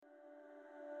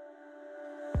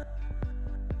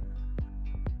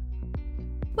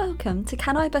Welcome to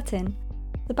Can I Butt In,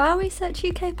 the Bowel Research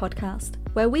UK podcast,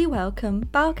 where we welcome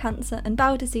bowel cancer and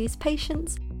bowel disease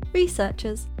patients,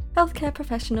 researchers, healthcare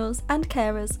professionals and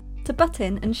carers to butt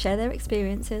in and share their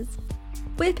experiences.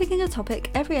 We're picking a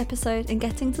topic every episode and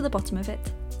getting to the bottom of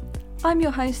it. I'm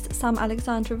your host, Sam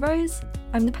Alexandra Rose.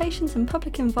 I'm the Patient and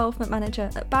Public Involvement Manager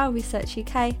at Bowel Research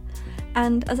UK,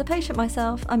 and as a patient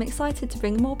myself, I'm excited to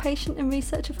bring more patient and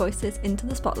researcher voices into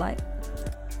the spotlight.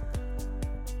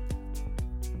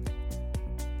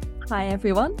 Hi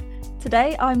everyone.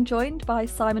 Today I'm joined by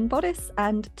Simon Boddice,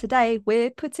 and today we're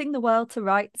putting the world to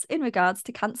rights in regards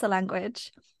to cancer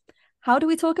language. How do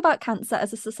we talk about cancer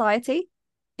as a society,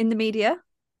 in the media,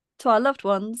 to our loved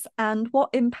ones, and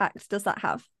what impact does that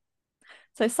have?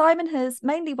 So Simon has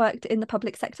mainly worked in the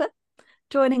public sector,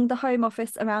 joining the Home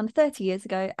Office around 30 years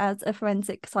ago as a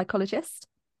forensic psychologist.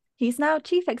 He's now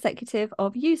Chief Executive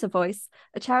of User Voice,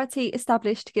 a charity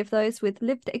established to give those with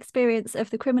lived experience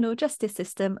of the criminal justice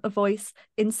system a voice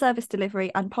in service delivery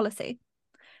and policy.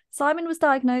 Simon was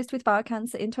diagnosed with bowel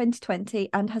cancer in 2020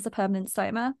 and has a permanent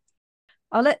stoma.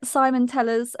 I'll let Simon tell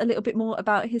us a little bit more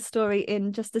about his story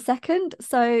in just a second.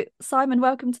 So Simon,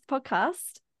 welcome to the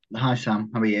podcast. Hi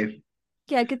Sam, how are you?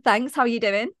 Yeah, good, thanks. How are you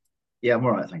doing? Yeah, I'm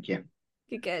all right, thank you.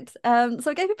 Good. So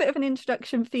I gave a bit of an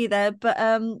introduction for you there,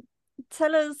 but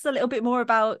tell us a little bit more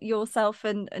about yourself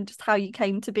and just how you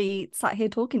came to be sat here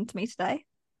talking to me today.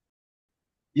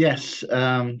 Yes,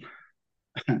 I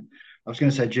was going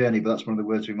to say journey, but that's one of the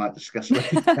words we might discuss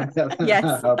later.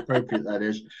 Yes. How appropriate that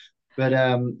is. But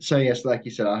so yes, like you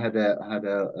said, I had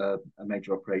a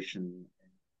major operation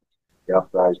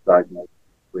after I was diagnosed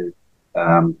with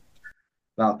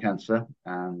bowel cancer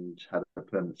and had a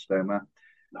permanent stoma.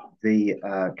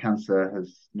 The cancer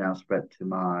has now spread to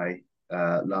my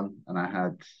lung, and I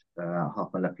had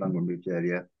half my left lung removed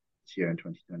earlier this year in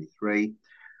 2023.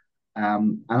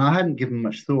 And I hadn't given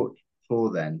much thought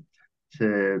before then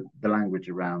to the language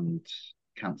around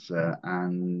cancer,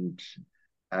 and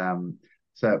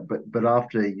but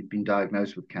after you've been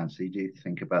diagnosed with cancer, you do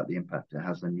think about the impact it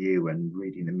has on you, and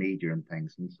reading the media and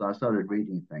things. And so I started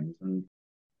reading things, and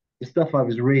the stuff I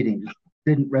was reading just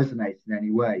didn't resonate in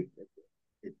any way.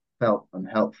 It felt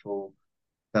unhelpful,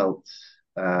 felt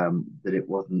that it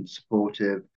wasn't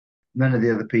supportive. None of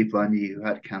the other people I knew who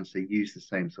had cancer used the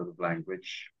same sort of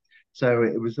language. So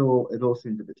it all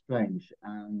seemed a bit strange.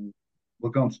 And we're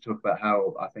going to talk about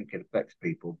how I think it affects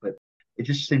people, but it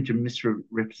just seemed to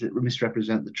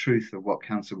misrepresent the truth of what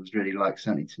cancer was really like,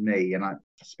 certainly to me, and I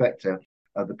suspect to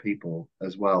other people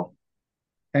as well.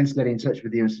 Hence getting in touch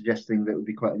with you and suggesting that it would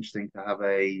be quite interesting to have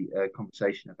a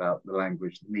conversation about the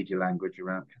language, the media language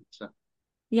around cancer.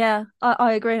 Yeah,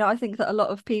 I agree. I think that a lot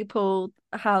of people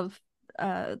have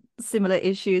similar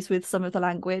issues with some of the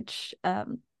language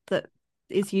that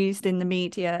is used in the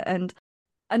media. And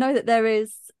I know that there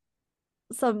is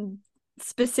some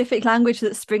specific language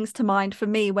that springs to mind for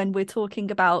me when we're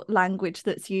talking about language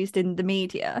that's used in the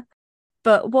media.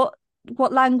 But what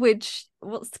language,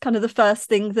 what's kind of the first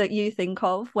thing that you think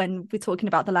of when we're talking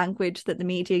about the language that the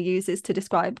media uses to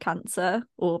describe cancer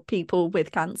or people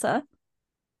with cancer?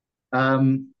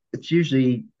 It's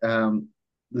usually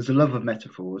there's a love of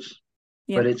metaphors,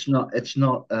 but it's not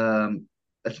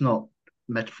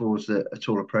metaphors that are at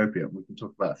all appropriate. We can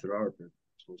talk about if there are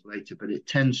metaphors later, but it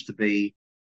tends to be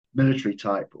military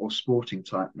type or sporting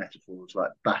type metaphors,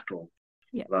 like battle,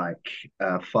 like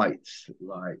fights,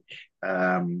 like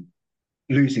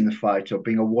losing the fight, or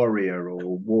being a warrior,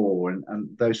 or war,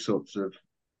 and those sorts of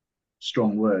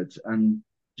strong words, and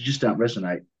they just don't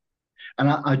resonate. And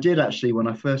I did actually, when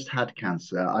I first had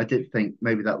cancer, I did think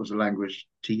maybe that was a language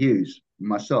to use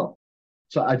myself.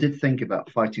 So I did think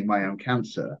about fighting my own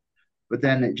cancer, but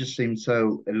then it just seemed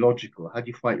so illogical. How do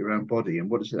you fight your own body, and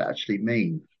what does it actually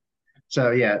mean?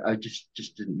 So yeah, I just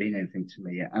didn't mean anything to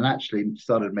me, and actually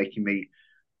started making me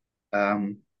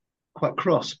quite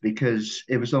cross, because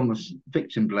it was almost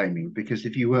victim blaming. Because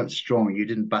if you weren't strong, you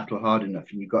didn't battle hard enough,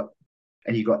 and you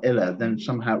got iller, then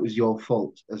somehow it was your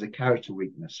fault as a character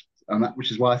weakness. And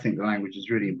which is why I think the language is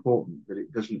really important, that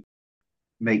it doesn't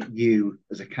make you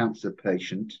as a cancer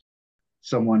patient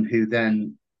someone who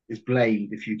then is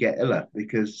blamed if you get iller,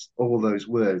 because all those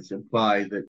words imply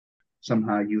that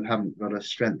somehow you haven't got a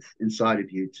strength inside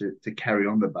of you to carry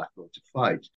on the battle, to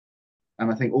fight. And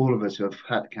I think all of us who have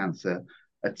had cancer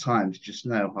at times just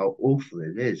know how awful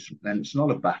it is. And it's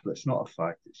not a battle, it's not a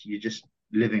fight, you're just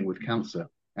living with cancer.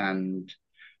 And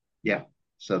yeah,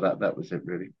 so that was it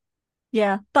really.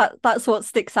 Yeah, that's what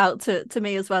sticks out to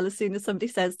me as well. As soon as somebody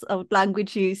says, "Oh,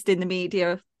 language used in the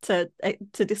media to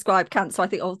describe cancer," I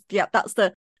think, "Oh, yeah, that's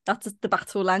the that's the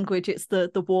battle language. It's the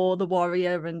war, the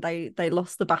warrior, and they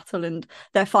lost the battle and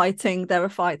they're fighting, they're a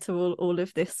fighter, all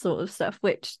of this sort of stuff,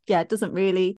 which doesn't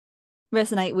really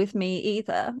resonate with me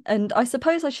either. And I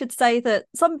suppose I should say that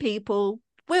some people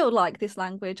will like this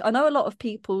language. I know a lot of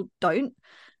people don't,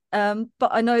 but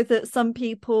I know that some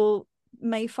people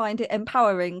may find it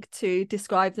empowering to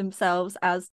describe themselves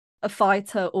as a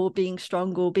fighter or being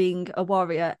strong or being a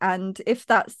warrior. And if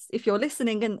you're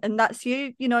listening and that's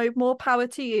you, more power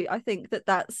to you. I think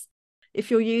that's, if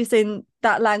you're using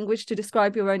that language to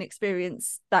describe your own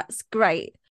experience, that's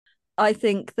great. I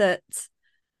think that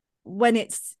when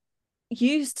it's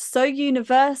used so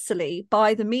universally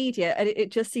by the media, and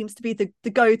it just seems to be the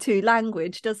go-to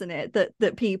language, doesn't it,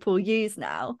 that people use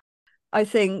now, I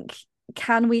think,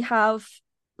 can we have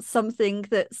something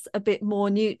that's a bit more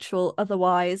neutral?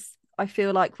 Otherwise, I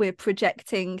feel like we're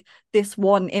projecting this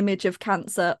one image of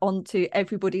cancer onto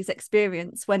everybody's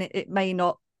experience when it may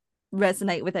not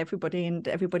resonate with everybody, and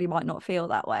everybody might not feel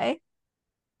that way.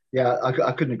 Yeah,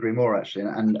 I couldn't agree more, actually,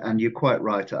 and you're quite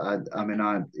right. I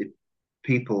mean,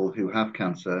 people who have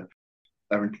cancer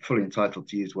are fully entitled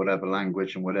to use whatever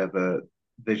language and whatever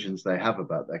visions they have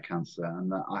about their cancer,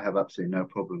 and I have absolutely no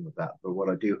problem with that. But what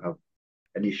I do have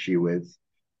an issue with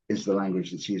is the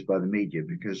language that's used by the media,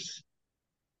 because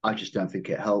I just don't think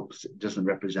it helps. It doesn't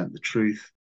represent the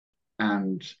truth.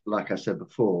 And like I said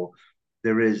before,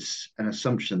 there is an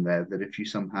assumption there that if you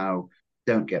somehow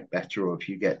don't get better, or if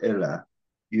you get iller,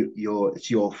 it's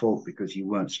your fault because you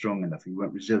weren't strong enough, you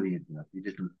weren't resilient enough, you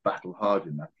didn't battle hard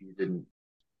enough, you didn't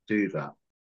do that.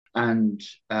 And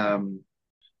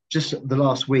just the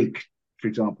last week, for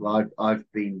example,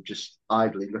 I've been just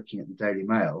idly looking at the Daily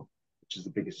Mail, which is the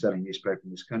biggest selling newspaper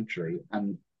in this country,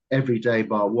 and every day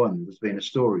bar one there's been a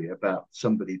story about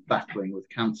somebody battling with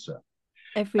cancer.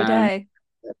 Every day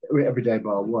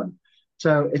Bar one.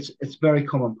 So it's very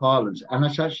common parlance, and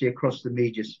that's actually across the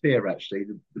media sphere. Actually,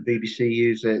 the BBC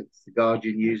use it, the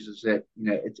Guardian uses it.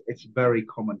 It's very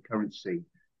common currency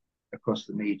across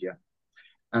the media,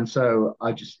 and so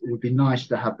it would be nice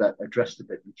to have that addressed a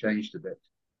bit and changed a bit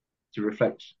to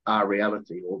reflect our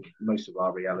reality, or most of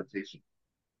our realities.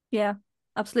 Yeah,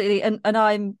 absolutely. And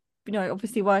I'm,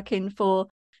 obviously working for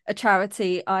a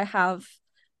charity. I have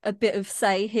a bit of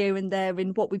say here and there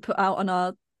in what we put out on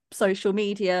our social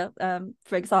media.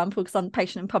 For example, because I'm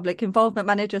patient and public involvement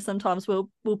manager, sometimes we'll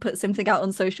put something out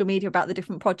on social media about the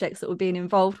different projects that we're being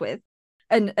involved with.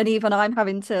 And even I'm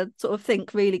having to sort of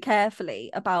think really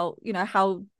carefully about,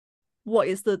 what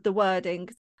is the wording.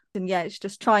 And it's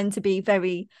just trying to be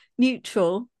very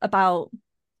neutral about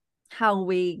how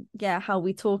we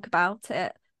talk about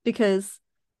it, because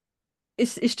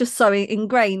it's just so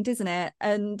ingrained, isn't it?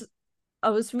 And I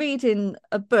was reading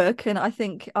a book, and I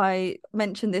think I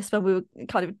mentioned this when we were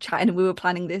kind of chatting and we were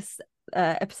planning this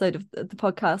episode of the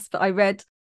podcast, but I read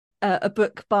a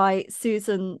book by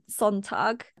Susan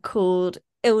Sontag called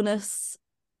Illness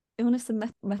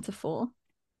and Metaphor.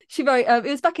 She wrote, it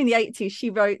was back in the 80s, she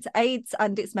wrote AIDS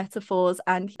and its Metaphors,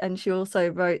 and she also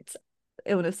wrote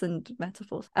Illness and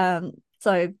Metaphors.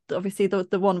 So obviously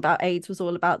the one about AIDS was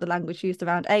all about the language used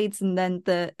around AIDS, and then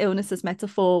the Illness as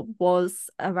Metaphor was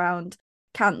around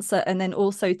cancer, and then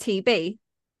also TB.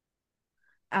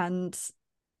 And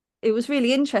it was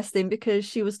really interesting because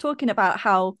she was talking about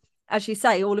how, as you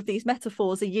say, all of these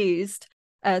metaphors are used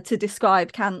to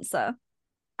describe cancer.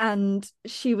 And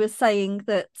she was saying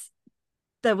that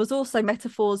there was also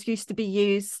metaphors used to be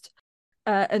used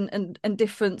and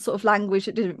different sort of language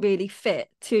that didn't really fit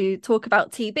to talk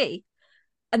about TB.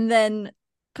 And then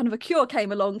kind of a cure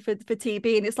came along for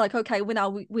TB, and it's like, okay,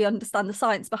 we understand the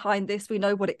science behind this, we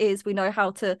know what it is, we know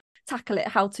how to tackle it,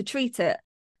 how to treat it,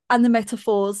 and the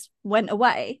metaphors went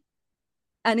away.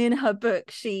 And in her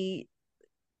book, she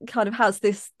kind of has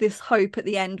this hope at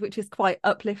the end, which is quite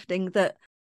uplifting, that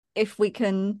if we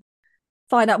can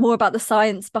find out more about the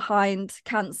science behind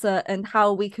cancer and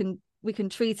how we can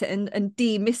treat it and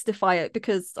demystify it,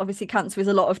 because obviously cancer is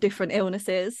a lot of different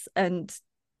illnesses, and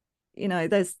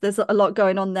there's a lot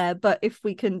going on there, but if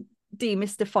we can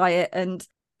demystify it and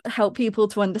help people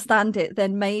to understand it,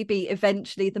 then maybe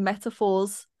eventually the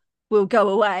metaphors will go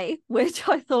away, which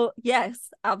I thought, yes,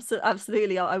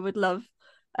 absolutely, I would love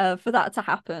for that to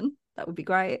happen. That would be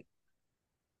great.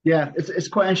 Yeah, it's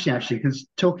quite interesting, actually, because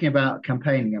talking about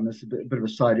campaigning, and it's a bit of a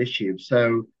side issue.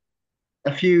 So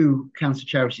a few cancer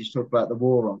charities talk about the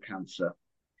war on cancer.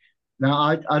 Now,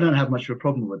 I don't have much of a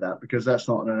problem with that, because that's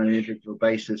not on an individual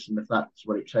basis, and if that's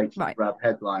what it takes to grab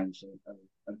headlines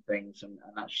and things, and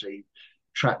actually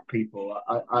track people.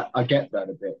 I get that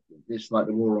a bit. It's like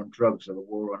the war on drugs or the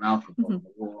war on alcohol and Mhm.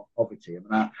 the war on poverty. I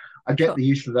mean, I get Sure. the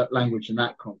use of that language in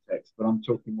that context, but I'm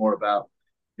talking more about,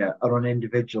 on an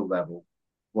individual level,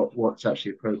 what's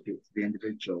actually appropriate to the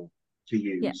individual to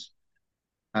Yeah. use.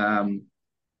 Um,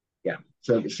 yeah.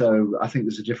 So I think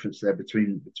there's a difference there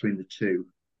between the two.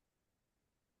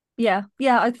 Yeah.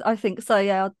 Yeah, I think so.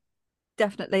 Yeah, I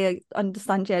definitely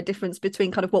understand, yeah, difference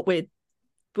between kind of what we're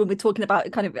when we're talking about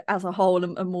it kind of as a whole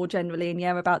and more generally, and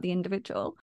yeah, about the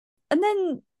individual. And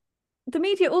then the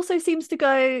media also seems to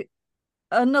go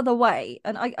another way,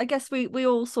 and I guess we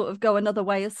all sort of go another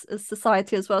way as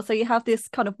society as well. So you have this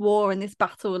kind of war and this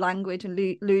battle language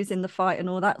and losing the fight and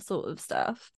all that sort of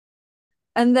stuff,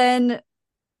 and then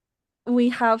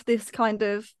we have this kind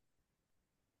of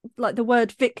like the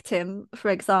word victim,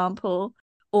 for example,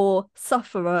 or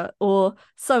sufferer, or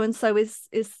so and so is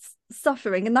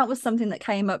suffering. And that was something that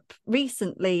came up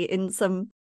recently in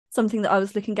something that I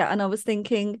was looking at, and I was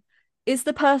thinking, is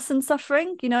the person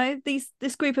suffering?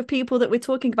 This group of people that we're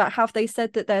talking about, have they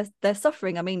said that they're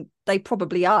suffering? I mean, they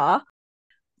probably are,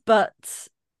 but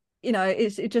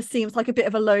it just seems like a bit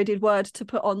of a loaded word to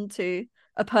put onto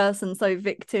a person. So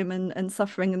victim and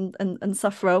suffering and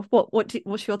sufferer.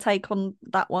 What's your take on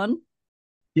that one?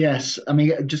 Yes, I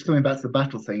mean, just coming back to the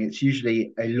battle thing, it's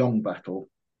usually a long battle,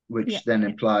 Yeah. which then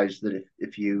implies that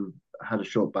if you had a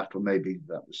short battle, maybe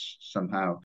that was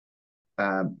somehow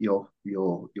your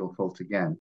fault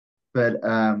again. But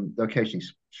occasionally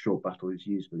short battle is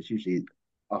used, but it's usually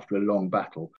after a long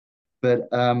battle. But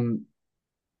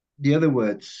the other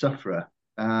word, sufferer,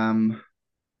 I'm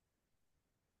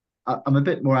a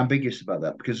bit more ambiguous about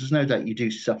that because there's no doubt you do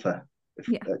suffer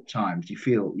Yeah. at times. You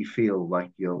feel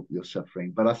like you're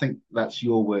suffering, but I think that's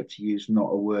your word to use,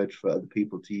 not a word for other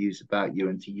people to use about you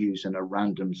and to use in a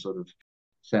random sort of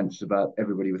sense about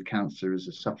everybody with cancer as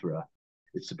a sufferer.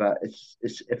 It's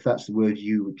if that's the word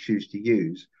you would choose to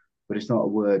use, but it's not a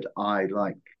word I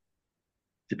like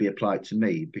to be applied to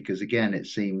me because again, it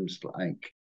seems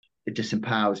like it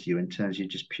disempowers you and turns you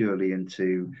just purely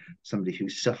into somebody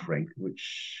who's suffering,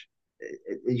 which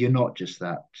you're not just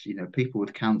that. People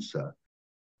with cancer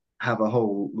have a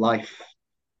whole life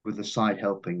with a side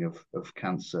helping of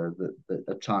cancer that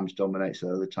at times dominates, at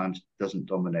other times doesn't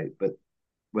dominate. But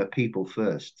we're people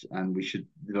first, and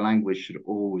the language should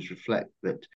always reflect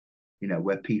that.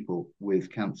 We're people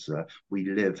with cancer. We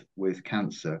live with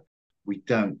cancer. We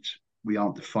don't we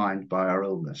aren't defined by our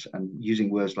illness. And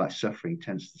using words like suffering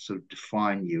tends to sort of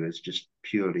define you as just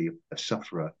purely a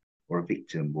sufferer or a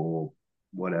victim or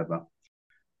whatever.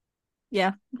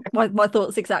 Yeah, my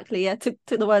thoughts exactly. Yeah, took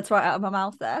the words right out of my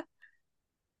mouth there.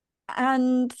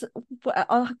 And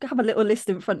I have a little list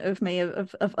in front of me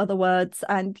of other words.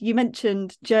 And you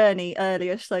mentioned journey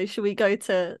earlier, so should we go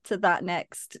to that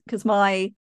next? Because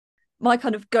my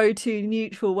kind of go-to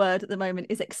neutral word at the moment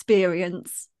is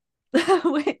experience,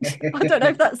 which I don't know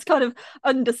if that's kind of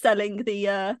underselling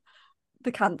the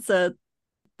cancer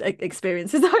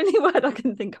experience is the only word I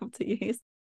can think of to use.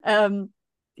 Um,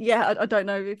 yeah, I don't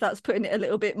know if that's putting it a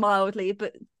little bit mildly,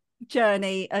 but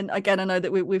journey, and again, I know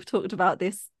that we've talked about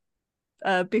this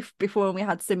before, and we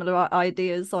had similar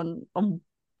ideas on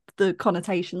the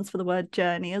connotations for the word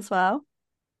journey as well.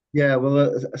 Yeah, well,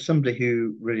 as somebody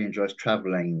who really enjoys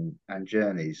traveling and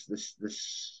journeys,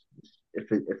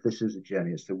 if this is a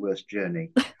journey, it's the worst journey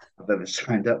I've ever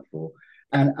signed up for.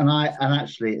 And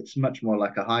actually, it's much more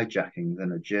like a hijacking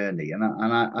than a journey. And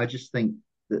I just think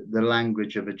that the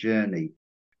language of a journey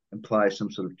implies some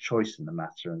sort of choice in the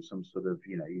matter and some sort of,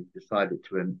 you've decided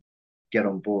to get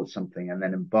on board something and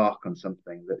then embark on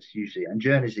something that's usually, and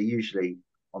journeys are usually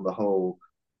on the whole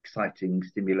exciting,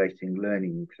 stimulating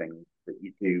learning thing that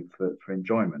you do for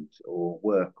enjoyment or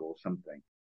work or something.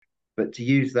 But to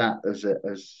use that as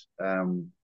to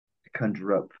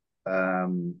conjure up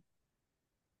the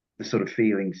sort of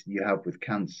feelings you have with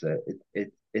cancer,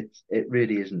 it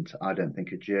really isn't. I don't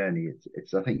think a journey.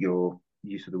 It's I think your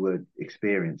use of the word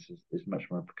experience is much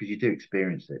more because you do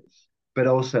experience it, but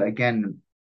also again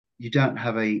you don't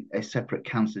have a separate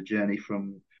cancer journey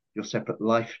from your separate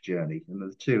life journey, and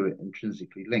the two are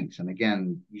intrinsically linked. And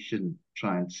again, you shouldn't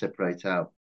try and separate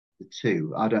out the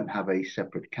two. I don't have a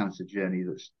separate cancer journey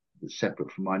that's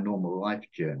separate from my normal life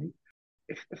journey,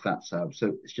 if that's how.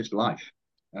 So it's just life,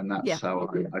 and Yeah, that's how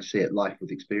I see it. Life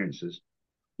with experiences.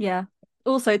 yeah.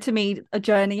 Also, to me, a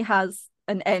journey has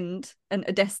an end and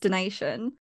a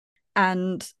destination,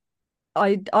 and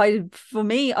for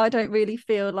me, I don't really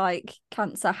feel like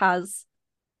cancer has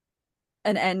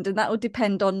an end, and that will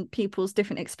depend on people's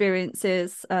different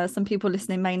experiences. Some people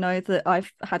listening may know that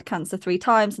I've had cancer 3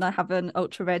 times, and I have an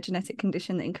ultra rare genetic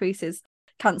condition that increases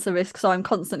cancer risk, so I'm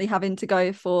constantly having to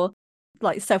go for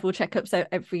like several checkups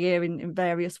every year in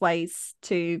various ways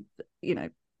to, you know,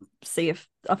 see if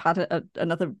I've had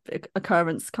another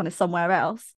occurrence kind of somewhere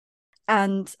else.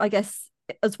 And I guess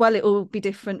as well, it will be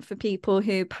different for people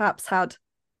who perhaps had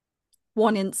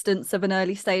one instance of an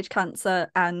early stage cancer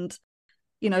and,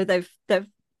 you know, they've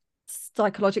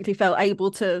psychologically felt able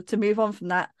to move on from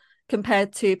that,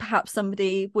 compared to perhaps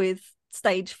somebody with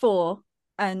stage 4.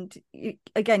 And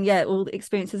again, yeah, all the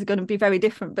experiences are going to be very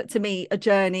different. But to me, a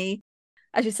journey,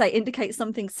 as you say, indicates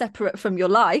something separate from your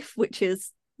life, which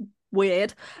is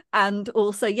weird. And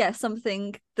also, yeah,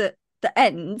 something that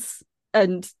ends.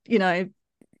 And, you know,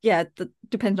 yeah,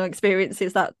 depending on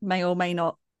experiences, that may or may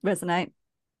not resonate.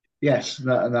 Yes,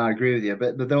 and I agree with you.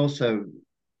 But also,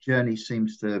 journey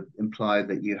seems to imply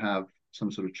that you have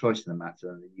some sort of choice in the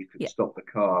matter. You could Yeah. stop the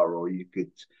car, or you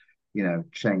could,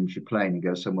 change your plane and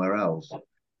go somewhere else.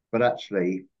 But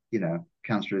actually,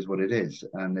 cancer is what it is,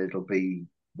 and it'll be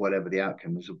whatever the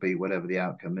outcome is. Will be whatever the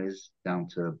outcome is, down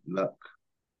to luck,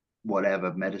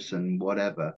 whatever, medicine,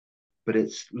 whatever. But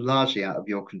it's largely out of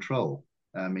your control.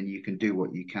 I mean, you can do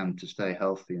what you can to stay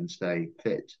healthy and stay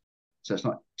fit. So it's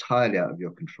not entirely out of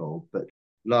your control, but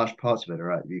large parts of it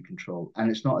are out of your control. And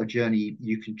it's not a journey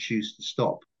you can choose to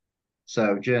stop.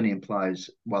 So journey implies,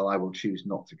 well, I will choose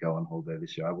not to go on holiday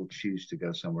this year. I will choose to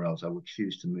go somewhere else. I will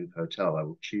choose to move hotel. I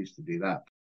will choose to do that.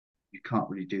 You can't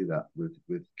really do that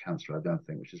with cancer, I don't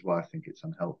think, which is why I think it's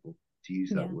unhelpful to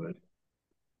use that word.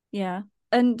 Yeah.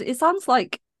 And it sounds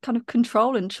like kind of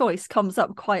control and choice comes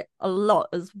up quite a lot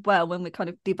as well when we're kind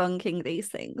of debunking these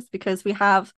things, because we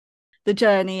have the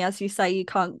journey, as you say,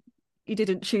 you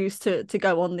didn't choose to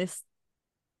go on this,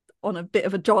 on a bit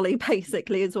of a jolly,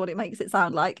 basically, is what it makes it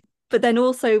sound like. But then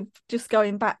also just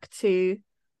going back to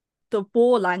the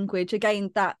war language,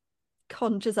 again, that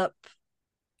conjures up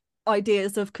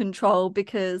ideas of control,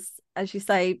 because, as you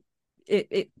say,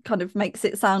 it kind of makes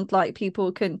it sound like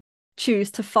people can choose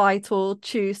to fight or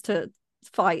choose to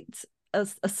fight a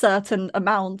certain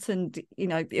amount, and, you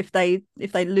know, if they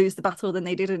lose the battle, then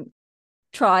they didn't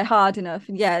try hard enough.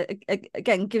 And yeah,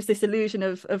 again, gives this illusion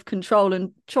of control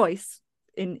and choice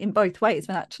in both ways,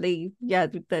 when actually, yeah,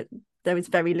 that there is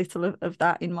very little of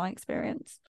that in my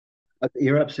experience.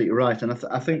 You're absolutely right, and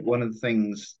I think one of the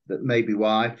things that maybe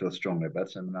why I feel strongly about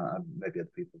it, and maybe other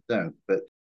people don't, but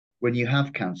when you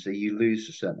have cancer, you lose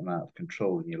a certain amount of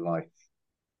control in your life,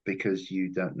 because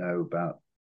you don't know about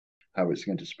how it's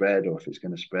going to spread, or if it's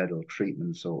going to spread, or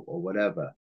treatments, or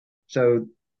whatever. So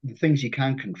the things you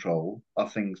can control are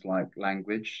things like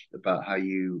language, about how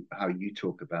you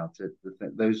talk about it.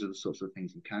 Those are the sorts of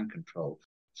things you can control.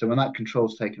 So when that control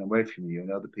is taken away from you and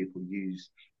other people use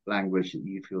language that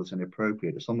you feel is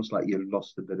inappropriate, it's almost like you've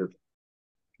lost a bit of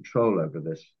control over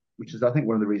this, which is, I think,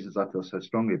 one of the reasons I feel so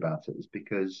strongly about it, is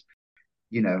because,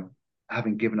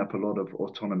 having given up a lot of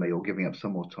autonomy, or giving up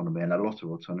some autonomy and a lot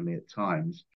of autonomy at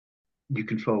times, you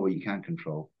control what you can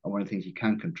control. And one of the things you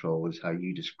can control is how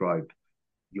you describe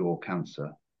your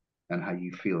cancer, and how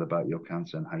you feel about your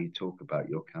cancer, and how you talk about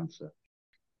your cancer.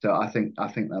 So I think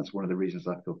that's one of the reasons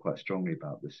I feel quite strongly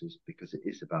about this, is because it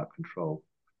is about control.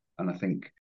 And I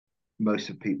think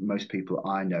most people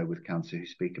I know with cancer who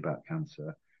speak about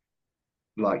cancer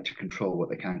like to control what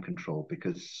they can control,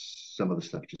 because some of the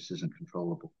stuff just isn't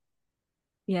controllable.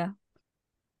 Yeah,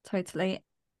 totally.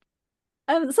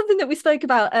 Something that we spoke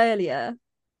about earlier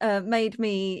made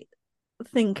me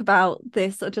think about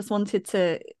this. I just wanted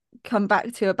to come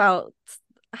back to about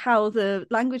how the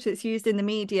language that's used in the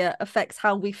media affects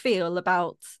how we feel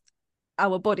about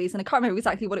our bodies. And I can't remember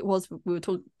exactly what it was we were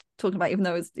talking about, even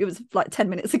though it was like 10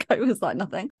 minutes ago. It was like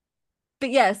nothing.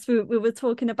 But yes, we were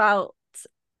talking about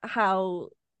how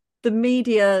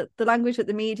the language that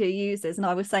the media uses, and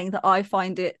I was saying that I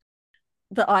find it,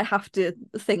 that I have to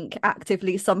think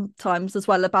actively sometimes as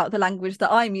well about the language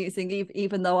that I'm using,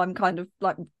 even though I'm kind of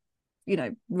like, you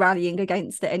know, rallying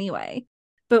against it anyway.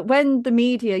 But when the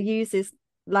media uses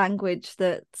language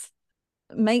that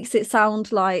makes it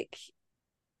sound like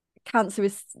cancer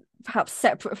is perhaps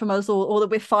separate from us, or that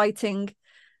we're fighting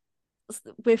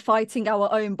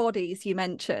our own bodies, you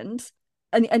mentioned.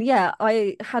 And yeah,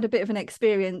 I had a bit of an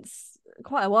experience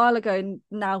quite a while ago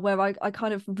now, where I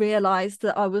kind of realized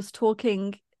that I was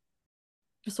talking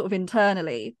sort of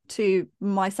internally to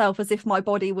myself as if my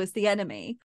body was the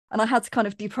enemy, and I had to kind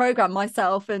of deprogram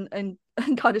myself and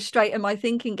kind of straighten my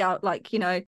thinking out, like, you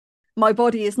know, my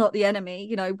body is not the enemy.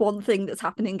 You know, one thing that's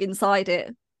happening inside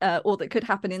it, or that could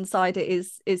happen inside it,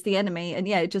 is the enemy. And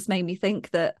yeah, it just made me think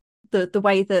that the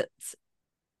way that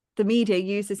the media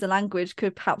uses the language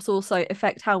could perhaps also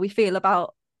affect how we feel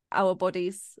about our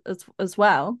bodies as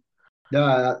well.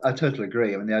 No, I totally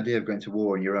agree. I mean, the idea of going to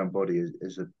war in your own body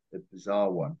is a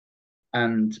bizarre one.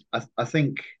 And I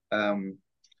think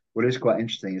what is quite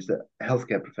interesting is that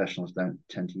healthcare professionals don't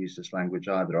tend to use this language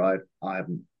either. I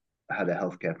haven't had a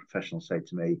healthcare professional say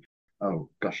to me, "Oh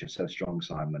gosh, you're so strong,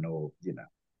 Simon," or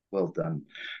 "Well done."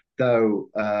 Though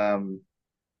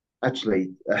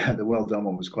actually, the well done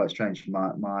one was quite strange.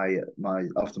 My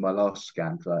after my last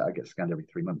scan, because I get scanned every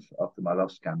 3 months. After my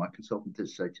last scan, my consultant did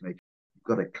say to me, "You've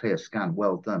got a clear scan.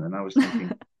 Well done." And I was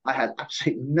thinking, I had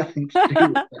absolutely nothing to do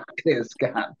with that clear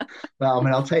scan. Well, I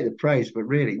mean, I'll take the praise, but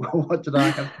really, what did I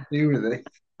have to do with it?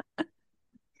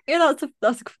 Yeah,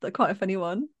 that's quite a funny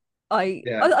one. I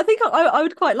Yeah, I, I think I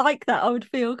would quite like that. I would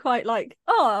feel quite like,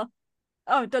 oh,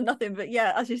 I've done nothing, but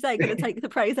yeah, as you say, gonna take the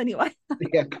praise anyway.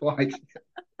 yeah, quite.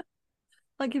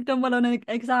 Like you've done well on an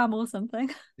exam or something.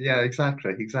 Yeah,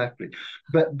 exactly.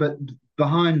 But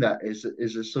behind that is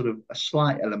a sort of a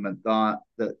slight element that,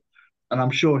 and I'm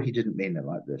sure he didn't mean it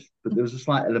like this, but there was a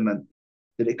slight element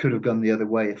that it could have gone the other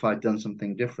way if I'd done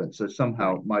something different. So Right.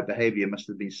 somehow my behaviour must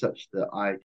have been such that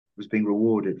I was being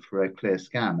rewarded for a clear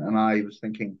scan, and I was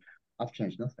thinking, I've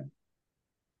changed nothing,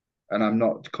 and I'm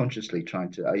not consciously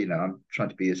trying to, I'm trying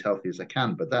to be as healthy as I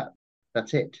can, but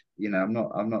that's it. I'm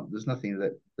not. There's nothing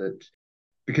that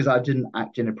because I didn't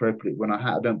act inappropriately when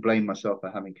I don't blame myself for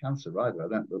having cancer either. I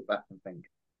don't look back and think,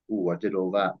 oh, I did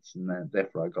all that and then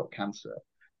therefore I got cancer.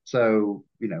 So,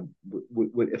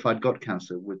 if I'd got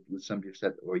cancer, would somebody have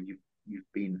said, or you've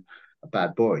been a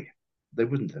bad boy? They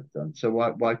wouldn't have done. So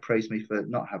why praise me for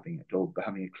not having it or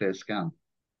having a clear scan?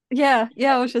 Yeah.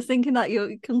 I was just thinking that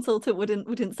your consultant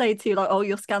wouldn't say to you like, "Oh,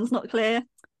 your scan's not clear.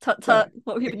 Tut No. tut.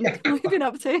 What have you been Yeah, What have you been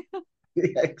up to?"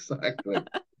 yeah,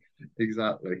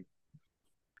 exactly.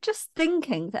 Just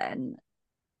thinking then,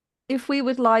 if we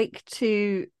would like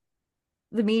to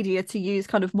the media to use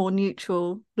kind of more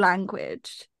neutral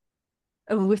language,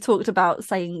 and we've talked about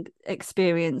saying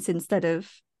experience instead of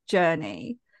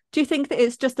journey. Do you think that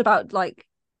it's just about like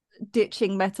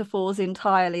ditching metaphors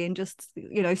entirely and just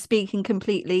speaking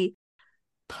completely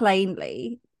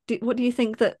plainly? What do you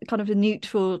think that kind of a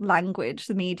neutral language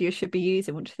the media should be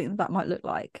using? What do you think that might look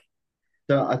like?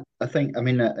 So I think I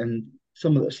mean and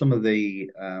some of the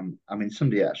I mean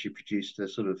somebody actually produced a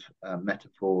sort of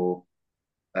metaphor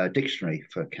dictionary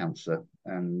for cancer,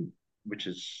 and which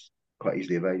is quite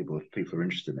easily available if people are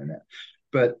interested in it.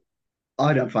 But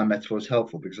I don't find metaphors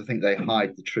helpful because I think they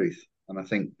hide the truth, and I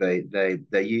think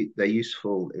they're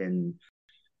useful in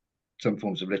some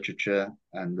forms of literature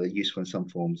and they're useful in some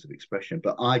forms of expression.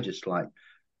 But I just like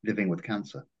living with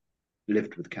cancer,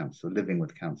 lived with cancer, living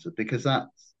with cancer, because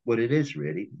that's what it is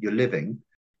really. You're living,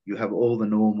 you have all the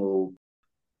normal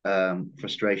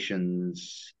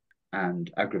frustrations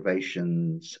and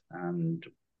aggravations and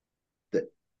that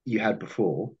you had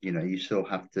before. You still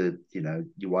have to, your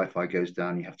Wi-Fi goes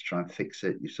down, you have to try and fix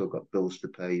it. You've still got bills to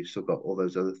pay. You've still got all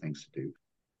those other things to do.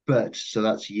 But so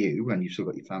that's you, and you've still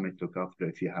got your family to look after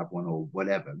if you have one or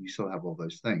whatever. You still have all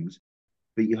those things,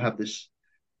 but you have this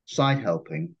side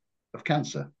helping of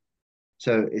cancer.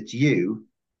 So it's you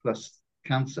plus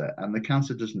cancer, and the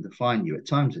cancer doesn't define you. At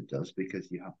times it does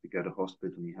because you have to go to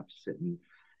hospital and you have to sit in,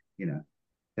 you know,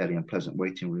 fairly unpleasant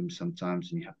waiting rooms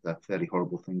sometimes, and you have to have fairly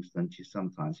horrible things done to you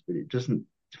sometimes. But it doesn't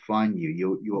define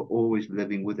you. You're always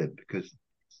living with it because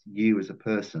it's you as a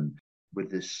person with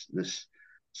this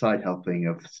side helping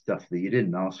of stuff that you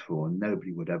didn't ask for and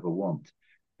nobody would ever want.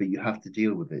 But you have to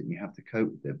deal with it and you have to cope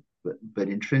with it. But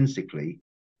intrinsically,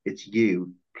 it's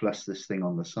you plus this thing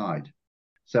on the side.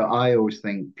 So I always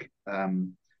think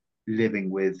living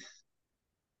with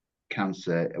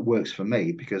cancer works for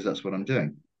me because that's what I'm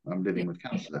doing. I'm Yeah. living with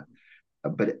cancer,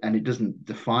 but it doesn't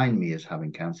define me as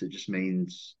having cancer. It just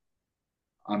means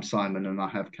I'm Simon and I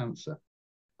have cancer.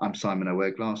 I'm Simon. I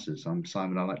wear glasses. I'm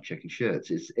Simon. I like checking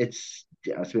shirts. It's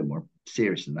a bit more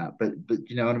serious than that, but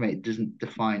you know what I mean. It doesn't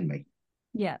define me.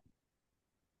 Yeah.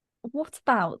 What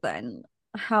about then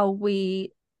how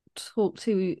we talk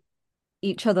to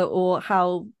each other, or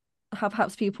how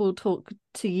perhaps people talk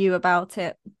to you about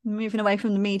it, moving away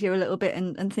from the media a little bit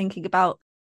and thinking about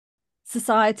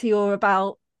society, or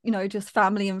about just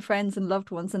family and friends and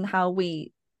loved ones, and how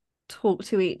we talk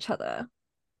to each other?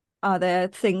 Are there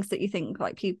things that you think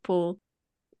like people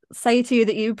say to you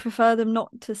that you prefer them not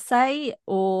to say?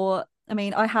 Or I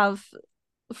mean, I have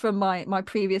from my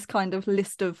previous kind of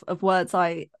list of words,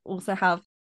 I also have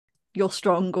 "you're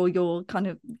strong" or "you're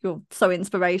so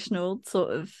inspirational"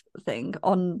 sort of thing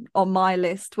on my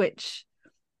list, which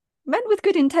meant with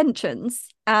good intentions.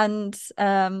 And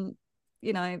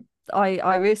you know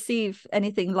I receive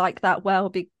anything like that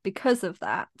because of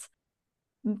that,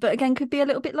 but again could be a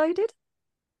little bit loaded.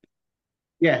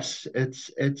 Yes,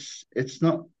 it's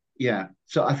not. Yeah.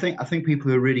 So I think people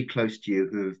who are really close to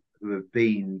you who have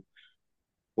been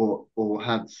or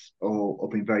had or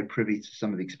been very privy to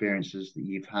some of the experiences that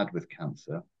you've had with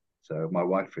cancer. So my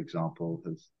wife, for example,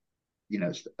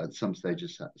 has at some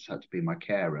stages has had to be my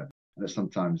carer, and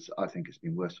sometimes I think it's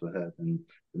been worse for her than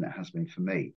it has been for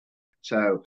me.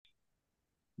 So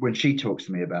when she talks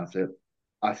to me about it,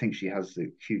 I think she has a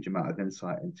huge amount of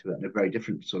insight into it and a very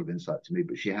different sort of insight to me,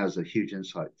 but she has a huge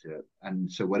insight to it.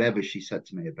 And so whatever she said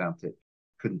to me about it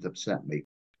couldn't upset me.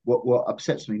 What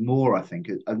upsets me more, I think,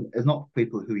 is not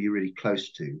people who you're really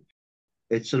close to.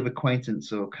 It's sort of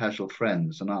acquaintance or casual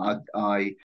friends, and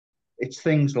I it's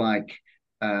things like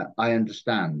I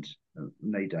understand.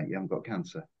 No, you don't. You haven't got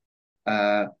cancer.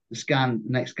 The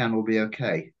next scan will be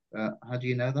okay. How do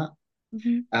you know that?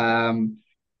 Mm-hmm.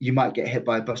 You might get hit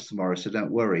by a bus tomorrow, so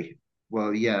don't worry.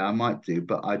 Well, yeah, I might do,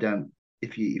 but I don't.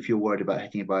 If you're worried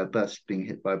about being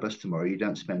hit by a bus tomorrow, you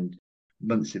don't spend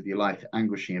months of your life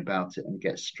anguishing about it and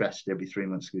get stressed every 3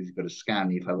 months because you've got a scan,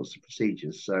 you've had lots of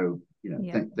procedures. So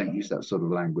Yeah. don't use that sort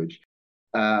of language.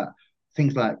 Uh,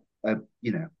 Things like it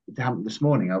happened this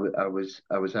morning. I was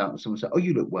out and someone said, "Oh,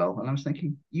 you look well," and I was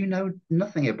thinking, you know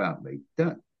nothing about me.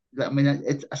 Don't. I mean,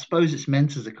 I suppose it's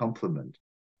meant as a compliment,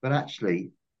 but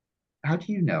actually, how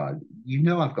do you know? You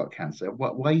know I've got cancer.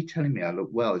 Why are you telling me I look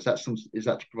well? Is that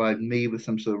to provide me with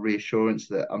some sort of reassurance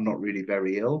that I'm not really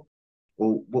very ill,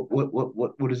 or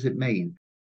what does it mean?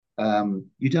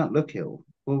 You don't look ill.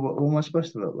 Well, what am I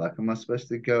supposed to look like? Am I supposed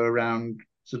to go around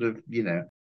sort of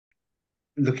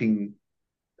looking,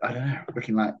 I don't know,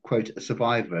 looking like quote a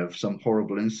survivor of some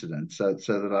horrible incident, so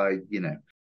that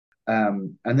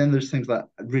and then there's things like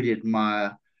I really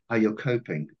admire how you're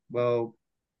coping. Well,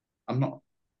 I'm not.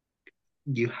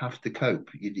 You have to cope.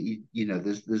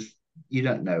 There's you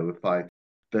don't know if I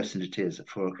burst into tears at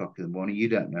 4 o'clock in the morning. You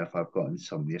don't know if I've got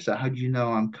insomnia. So how do you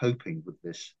know I'm coping with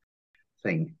this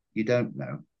thing? You don't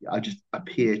know. I just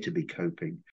appear to be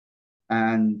coping,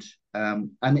 and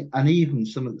even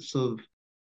some of the sort of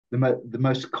the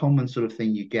most common sort of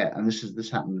thing you get, and this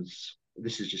happens.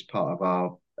 This is just part of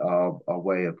our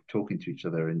way of talking to each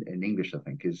other in English. I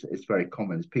think is it's very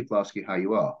common. Is people ask you how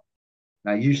you are.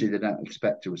 Now, usually they don't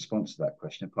expect a response to that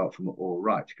question apart from all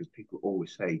right, because people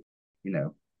always say,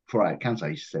 before I had cancer, I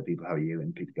used to say, people, how are you?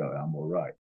 And people go, I'm all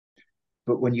right.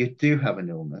 But when you do have an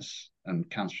illness, and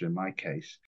cancer in my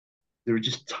case, there are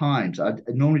just times,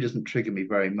 it normally doesn't trigger me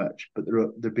very much, but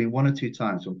there've been one or two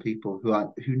times when people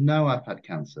who know I've had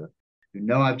cancer, who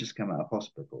know I've just come out of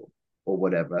hospital or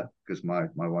whatever, because my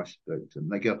wife spoke to them,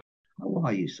 they go, how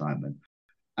are you, Simon?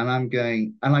 And I'm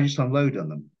going, and I just unload on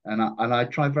them, and I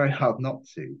try very hard not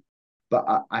to, but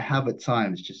I have at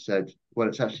times just said, well,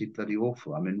 it's actually bloody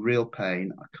awful. I'm in real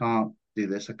pain. I can't do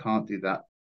this. I can't do that.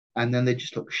 And then they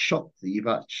just look shocked that you've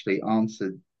actually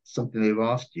answered something they've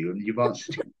asked you, and you've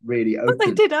answered it really But they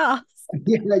open. did ask.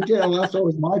 Yeah, they did. Well, that's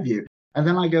always my view. And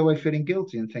then I go away feeling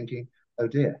guilty and thinking, oh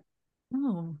dear.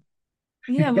 Oh,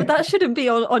 yeah. Well, that shouldn't be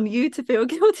on you to feel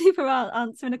guilty for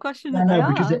answering a question I that they know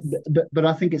because asked. but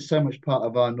I think it's so much part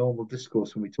of our normal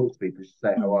discourse when we talk to people to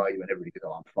say, how Mm. are you? And everybody goes,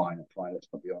 oh, I'm fine, I'm fine. Let's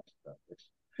not be honest about this.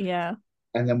 Yeah.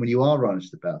 And then when you are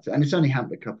honest about it, and it's only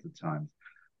happened a couple of times,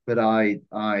 but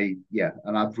yeah,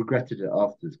 and I've regretted it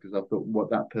afterwards because I thought,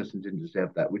 what, that person didn't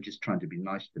deserve that. We're just trying to be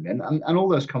nice to me, and all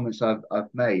those comments I've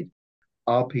made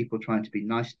are people trying to be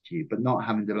nice to you, but not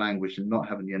having the language and not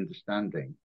having the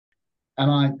understanding.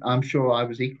 And I'm sure I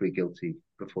was equally guilty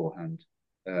beforehand,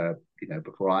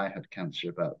 before I had cancer,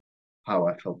 about how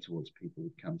I felt towards people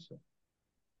with cancer.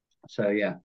 So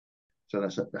yeah, so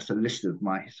that's a list of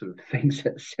my sort of things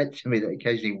that are said to me that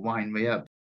occasionally wind me up.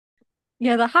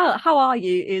 Yeah, the how are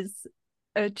you is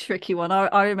a tricky one.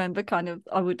 I remember kind of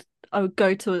I would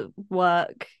go to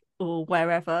work or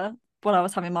wherever when I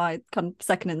was having my kind of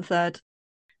second and third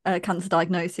cancer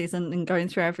diagnosis and going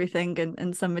through everything,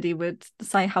 and somebody would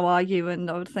say, how are you? And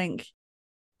I would think,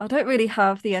 I don't really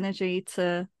have the energy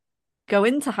to go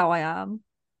into how I am,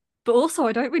 but also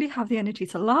I don't really have the energy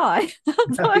to lie. So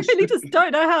No, I really just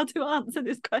don't know how to answer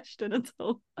this question at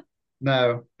all.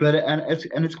 no, but and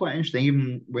it's quite interesting.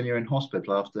 Even when you're in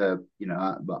hospital after,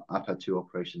 I've had two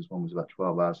operations. One was about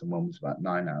 12 hours and one was about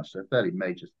 9 hours, so fairly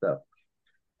major stuff.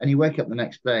 And you wake up the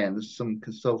next day and there's some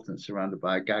consultant surrounded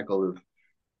by a gaggle of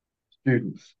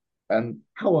students. And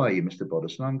how are you, Mr.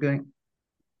 Boddas? And I'm going,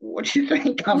 what do you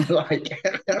think I'm like?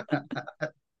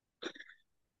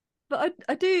 But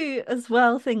I do as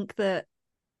well think that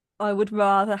I would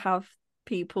rather have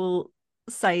people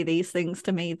say these things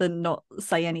to me than not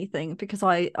say anything, because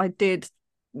I did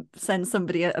send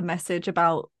somebody a message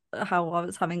about how I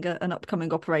was having an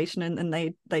upcoming operation, and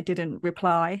they didn't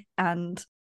reply, and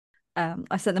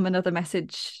I sent them another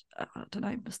message, I don't know,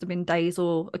 it must have been days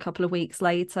or a couple of weeks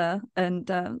later, and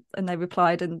they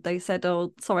replied and they said,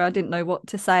 oh, sorry, I didn't know what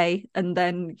to say. And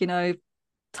then, you know,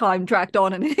 time dragged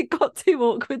on and it got too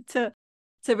awkward to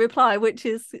reply, which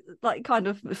is like kind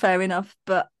of fair enough,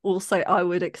 but also I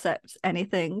would accept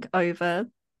anything over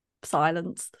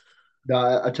silence.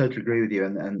 No, I totally agree with you.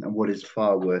 And what is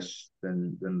far worse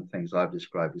than the things I've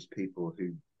described is people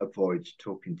who avoid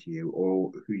talking to you,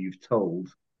 or who you've told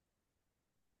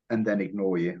and then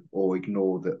ignore you, or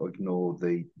ignore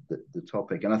the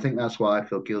topic. And I think that's why I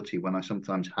feel guilty when I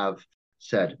sometimes have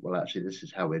said, well, actually, this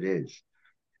is how it is.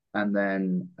 And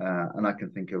then and I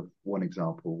can think of one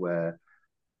example where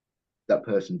that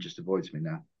person just avoids me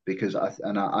now, because I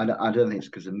don't think it's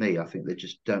because of me. I think they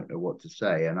just don't know what to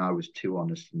say, and I was too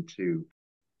honest and too.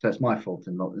 So it's my fault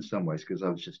in not in some ways, because I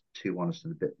was just too honest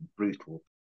and a bit brutal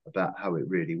about how it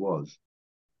really was,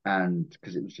 and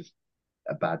because it was just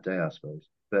a bad day, I suppose.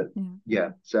 But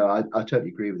yeah, so I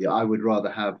totally agree with you. I would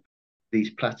rather have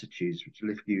these platitudes, which at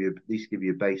least give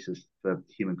you a basis for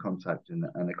human contact and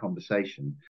a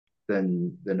conversation,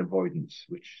 than avoidance,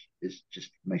 which is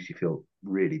just makes you feel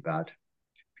really bad,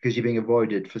 because you're being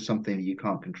avoided for something that you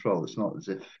can't control. It's not as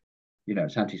if, you know,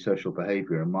 it's antisocial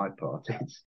behavior on my part.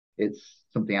 It's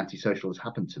something antisocial has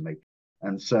happened to me,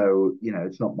 and so, you know,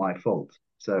 it's not my fault.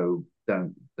 So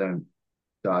don't.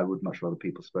 So I would much rather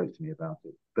people spoke to me about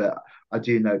it. But I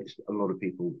do notice a lot of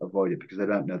people avoid it because they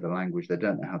don't know the language, they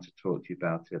don't know how to talk to you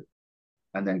about it,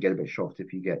 and then get a bit shocked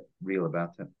if you get real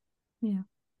about it. Yeah.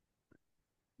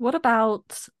 What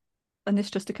about, and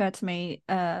this just occurred to me,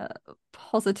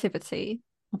 positivity,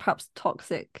 or perhaps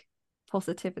toxic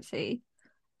positivity?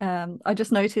 I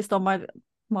just noticed on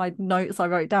my notes I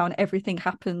wrote down, everything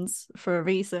happens for a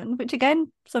reason, which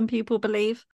again, some people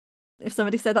believe. If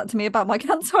somebody said that to me about my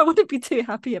cancer, I wouldn't be too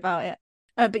happy about it.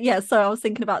 But yeah, so I was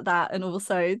thinking about that, and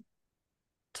also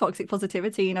toxic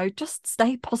positivity, you know, just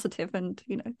stay positive and,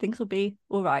 you know, things will be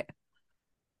all right.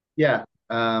 Yeah.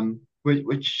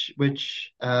 Which yeah.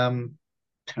 I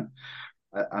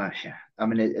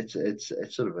mean, it's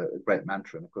sort of a great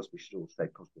mantra, and of course we should all stay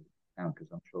positive now,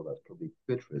 because I'm sure that's probably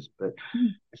good for us, but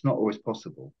Mm. it's not always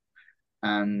possible,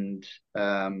 and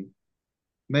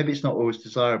maybe it's not always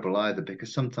desirable either,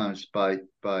 because sometimes by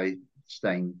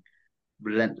staying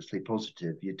relentlessly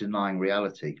positive, you're denying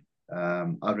reality.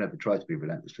 I've never tried to be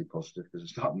relentlessly positive because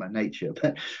it's not my nature,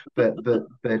 but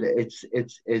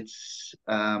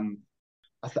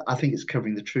I think it's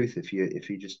covering the truth if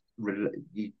you just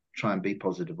you try and be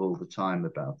positive all the time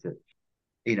about it.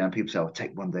 You know, and people say, "I'll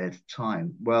take one day at a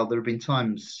time." Well, there have been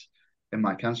times in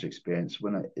my cancer experience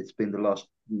when it's been the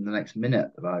next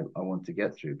minute that I want to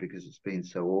get through, because it's been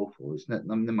so awful. It's not,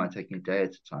 I mean, it might taking a day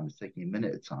at a time. It's taking a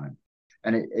minute at a time,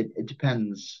 and it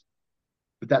depends.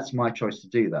 But that's my choice to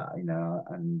do that, you know.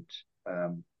 And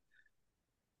um,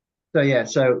 so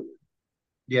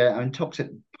yeah, I mean,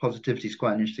 toxic positivity is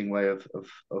quite an interesting way of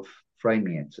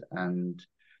framing it, and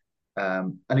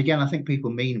again, I think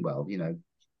people mean well, you know,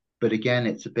 but again,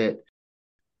 it's a bit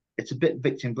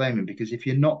victim blaming, because if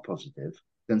you're not positive,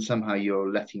 then somehow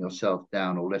you're letting yourself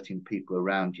down, or letting people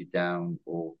around you down,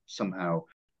 or somehow,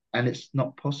 and it's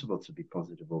not possible to be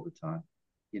positive all the time.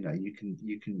 You know, you can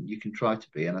try to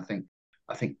be, and I think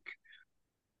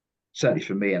certainly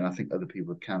for me, and I think other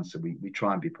people with cancer, we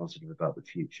try and be positive about the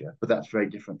future, but that's very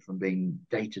different from being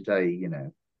day to day, you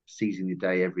know, seizing the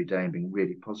day every day and being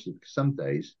really positive, because some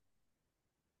days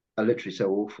are literally so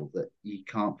awful that you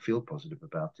can't feel positive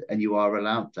about it. And you are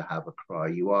allowed to have a cry.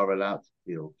 You are allowed to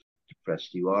feel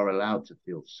depressed. You are allowed to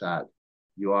feel sad.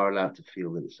 You are allowed to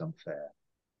feel that it's unfair.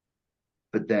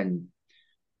 But then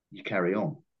you carry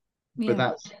on. But Yeah.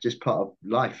 that's just part of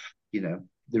life, you know.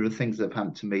 There are things that have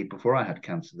happened to me before I had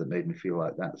cancer that made me feel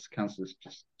like that. Cancer is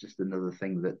just another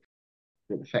thing that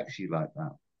affects you like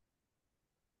that.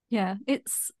 Yeah.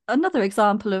 It's another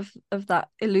example of that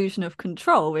illusion of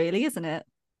control, really, isn't it?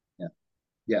 Yeah,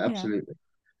 yeah, Yeah. absolutely,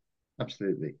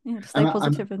 absolutely. Yeah. To stay And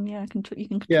positive and yeah, you can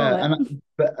control yeah, it.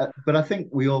 but I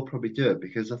think we all probably do it,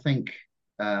 because I think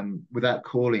without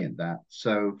calling it that.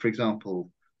 So, for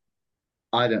example,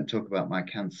 I don't talk about my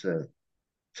cancer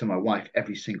to my wife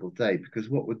every single day, because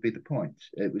what would be the point?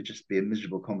 It would just be a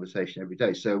miserable conversation every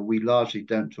day. So we largely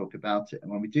don't talk about it,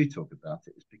 and when we do talk about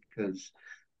it, it's because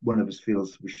one of us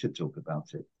feels we should talk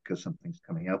about it because something's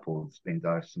coming up, or it's been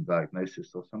some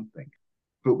diagnosis or something.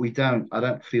 But we don't. I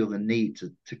don't feel the need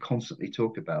to constantly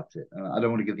talk about it. And I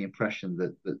don't want to give the impression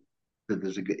that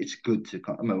there's it's good to.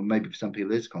 I mean, maybe for some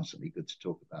people it's constantly good to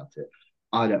talk about it.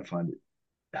 I don't find it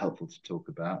helpful to talk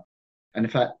about. And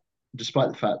in fact, despite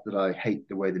the fact that I hate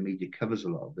the way the media covers a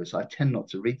lot of this, I tend not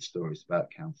to read stories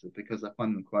about cancer because I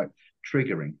find them quite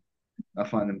triggering. I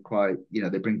find them quite,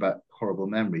 they bring back horrible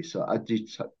memories. So I do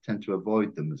tend to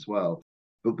avoid them as well.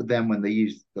 But then when they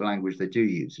use the language they do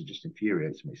use, it just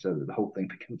infuriates me. So that the whole thing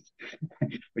becomes,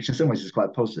 which in some ways is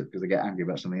quite positive because I get angry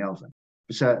about something else.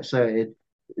 So it,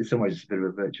 in some ways it's a bit of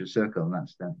a virtuous circle in that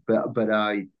extent. But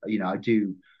I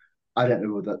don't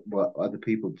know what other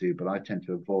people do, but I tend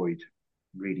to avoid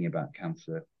reading about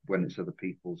cancer when it's other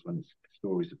people's, when it's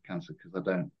stories of cancer, because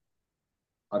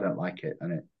I don't like it,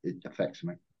 and it affects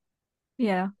me.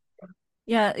 Yeah.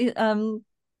 Yeah. It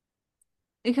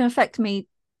can affect me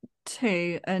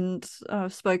too. And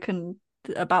I've spoken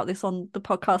about this on the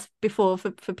podcast before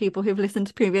for people who've listened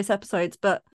to previous episodes,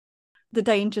 but the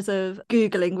dangers of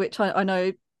Googling, which I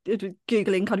know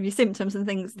Googling kind of your symptoms and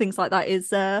things like that is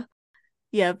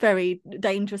very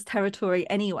dangerous territory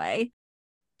anyway.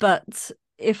 But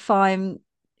if I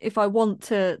want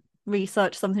to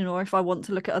research something, or if I want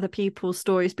to look at other people's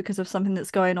stories because of something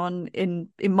that's going on in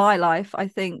my life, I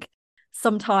think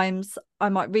sometimes I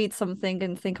might read something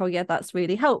and think, oh yeah, that's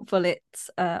really helpful. It's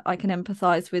I can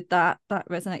empathize with that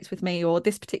resonates with me, or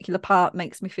this particular part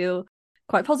makes me feel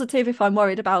quite positive if I'm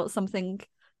worried about something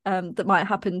that might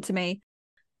happen to me.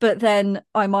 But then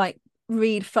I might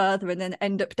read further and then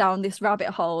end up down this rabbit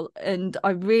hole, and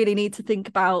I really need to think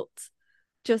about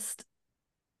just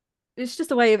it's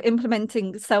just a way of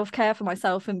implementing self-care for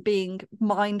myself and being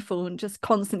mindful and just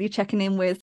constantly checking in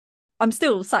with, I'm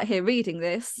still sat here reading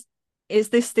this, is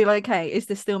this still okay, is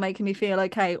this still making me feel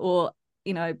okay, or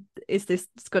is this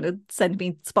going to send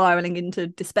me spiraling into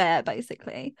despair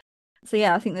basically. So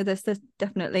yeah, I think that there's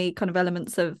definitely kind of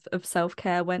elements of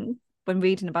self-care when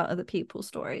reading about other people's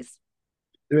stories.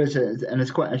 There is, and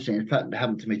it's quite interesting. In fact, it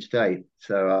happened to me today.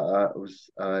 So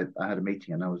I had a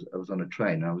meeting, and I was on a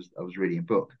train. And I was reading a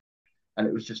book, and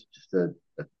it was just a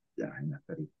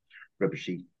very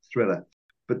rubbishy thriller.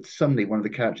 But suddenly, one of the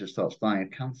characters starts dying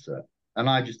of cancer, and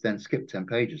I just then skipped 10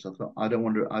 pages. I thought, I don't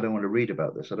want to read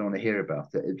about this. I don't want to hear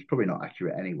about it. It's probably not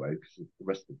accurate anyway, because the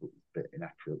rest of the book is a bit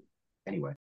inaccurate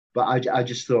anyway. But I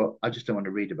just thought, I just don't want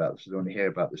to read about this. I don't want to hear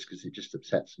about this because it just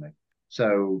upsets me.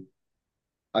 So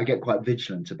I get quite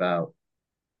vigilant about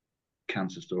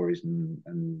cancer stories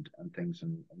and things,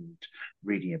 and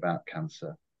reading about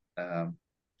cancer.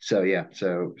 So yeah,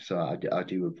 so I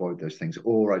do avoid those things,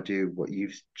 or I do what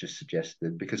you've just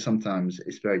suggested, because sometimes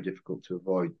it's very difficult to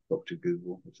avoid Dr.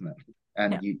 Google, isn't it? Yeah.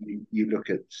 And you look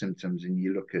at symptoms, and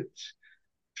you look at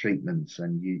treatments,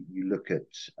 and you look at,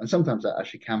 and sometimes that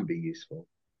actually can be useful.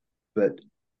 But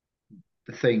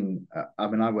the thing, I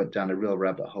mean, I went down a real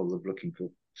rabbit hole of looking for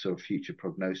sort of future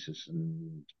prognosis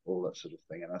and all that sort of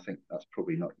thing. And I think that's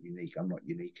probably not unique. I'm not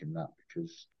unique in that,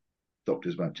 because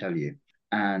doctors won't tell you.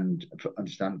 And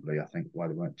understandably, I think why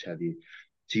they won't tell you.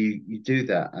 So you do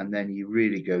that, and then you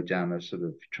really go down a sort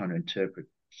of trying to interpret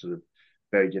sort of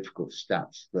very difficult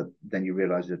stats that then you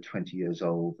realize they're 20 years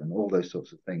old and all those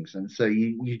sorts of things. And so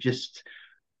you just,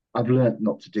 I've learned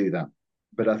not to do that.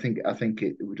 But I think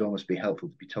it would almost be helpful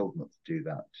to be told not to do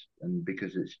that, and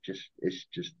because it's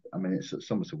just I mean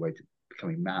it's almost a way to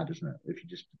becoming mad, isn't it? If you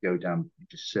just go down, you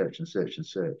just search and search and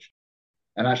search,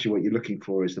 and actually what you're looking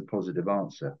for is the positive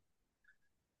answer,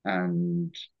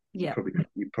 and Yeah.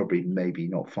 you probably maybe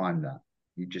not find that.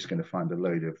 You're just going to find a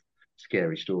load of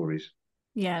scary stories.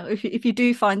 Yeah, if you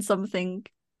do find something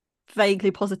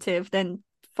vaguely positive, then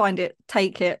find it,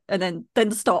 take it, and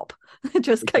then stop.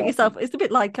 Just cut Exactly. yourself. It's a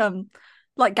bit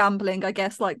like gambling, I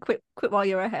guess, like quit while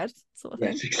you're ahead sort of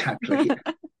thing. Yes, exactly.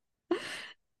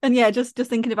 And yeah, just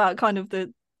thinking about kind of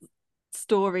the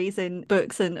stories in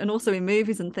books and also in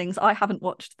movies and things. I haven't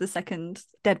watched the second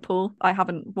Deadpool. I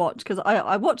haven't watched because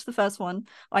I watched the first one.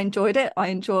 I enjoyed it. I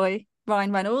enjoy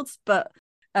Ryan Reynolds, but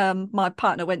my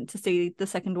partner went to see the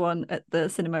second one at the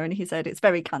cinema and he said it's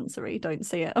very cancery, don't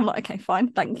see it. I'm like, okay,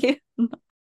 fine, thank you.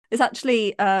 It's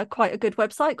actually quite a good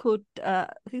website called I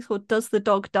think it's called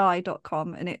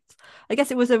doesthedogdie.com, and it's, I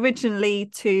guess it was originally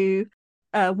to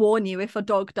warn you if a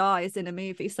dog dies in a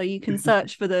movie, so you can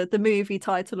search for the movie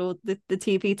title or the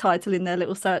TV title in their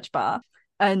little search bar.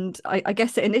 And I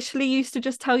guess it initially used to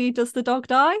just tell you, does the dog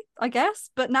die, I guess,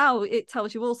 but now it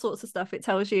tells you all sorts of stuff. It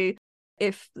tells you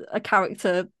if a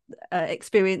character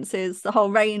experiences the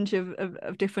whole range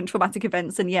of different traumatic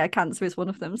events, and yeah, cancer is one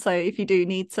of them. So if you do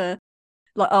need to,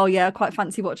 like, oh yeah, I quite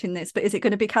fancy watching this, but is it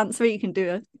going to be cancer, you can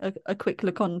do a quick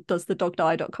look on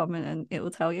doesthedogdie.com and it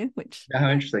will tell you, which How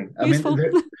interesting. I mean, useful.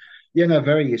 yeah, no,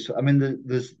 very useful. I mean,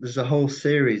 there's a whole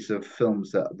series of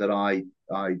films that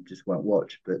I just won't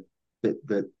watch, but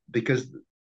that because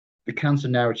the cancer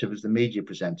narrative as the media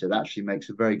presented actually makes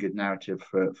a very good narrative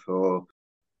for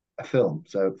a film.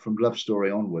 So from Love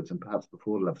Story onwards, and perhaps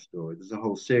before Love Story, there's a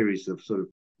whole series of sort of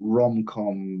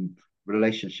rom-com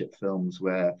relationship films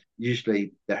where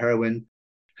usually the heroine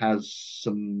has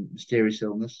some mysterious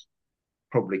illness,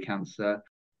 probably cancer,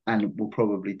 and will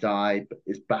probably die, but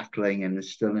is battling and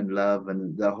is still in love,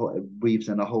 and the whole, it weaves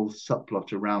in a whole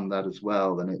subplot around that as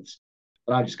well. And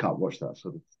I just can't watch that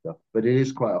sort of stuff. But it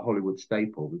is quite a Hollywood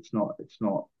staple. It's not,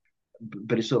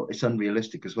 but it's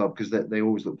unrealistic as well because they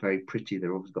always look very pretty.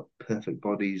 They've always got perfect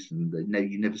bodies, and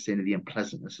you never see any of the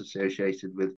unpleasantness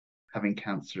associated with having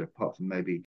cancer, apart from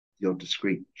maybe your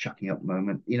discreet chucking up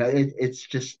moment. It's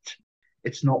just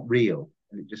it's not real,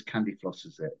 and it just candy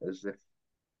flosses it as if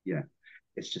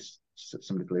it's just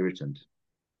some little irritant.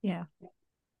 Yeah.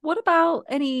 What about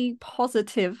any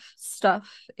positive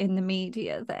stuff in the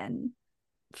media then?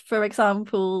 For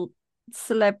example,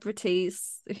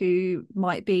 celebrities who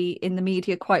might be in the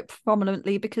media quite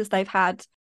prominently because they've had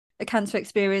a cancer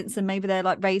experience, and maybe they're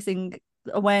like raising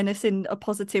awareness in a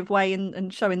positive way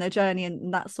and showing their journey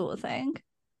and that sort of thing.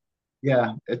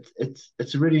 Yeah,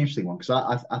 it's a really interesting one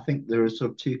because I think there are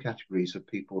sort of two categories of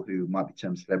people who might be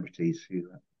termed celebrities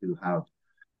who have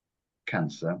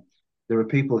cancer. There are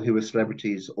people who are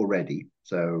celebrities already,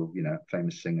 so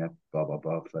famous singer, blah blah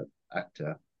blah,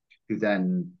 actor, who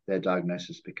then their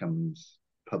diagnosis becomes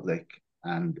public,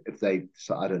 and if they,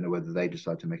 so I don't know whether they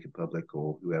decide to make it public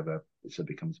or whoever, so it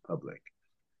becomes public.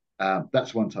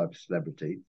 That's one type of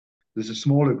celebrity. There's a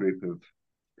smaller group of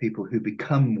people who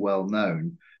become well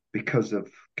known because of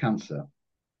cancer.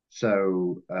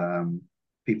 So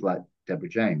people like Deborah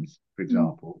James, for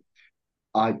example,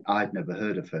 I'd never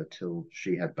heard of her till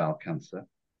she had bowel cancer,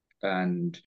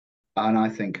 and I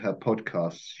think her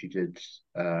podcast she did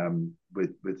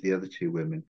with the other two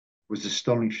women was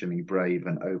astonishingly brave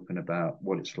and open about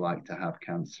what it's like to have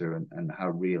cancer and how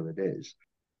real it is.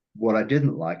 What I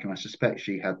didn't like, and I suspect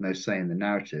she had no say in the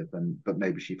narrative, but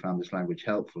maybe she found this language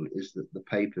helpful, is that the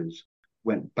papers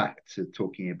went back to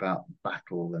talking about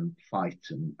battle and fight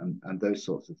and those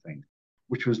sorts of things,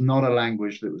 which was not a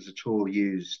language that was at all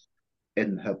used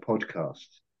in her podcast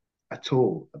at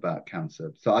all about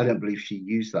cancer. So I don't believe she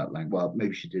used that language. Well,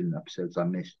 maybe she did in episodes I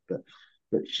missed, but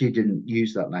she didn't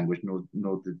use that language,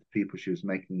 nor did the people she was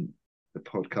making the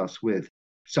podcast with.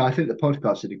 So I think the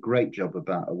podcast did a great job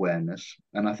about awareness,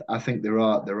 and I think there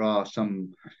are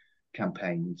some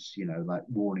campaigns, like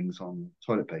warnings on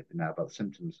toilet paper now about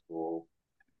symptoms for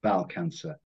bowel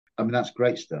cancer. I mean, that's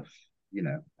great stuff,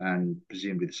 and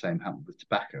presumably the same happened with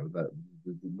tobacco, the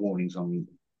warnings on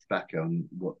tobacco and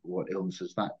what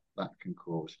illnesses that can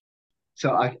cause.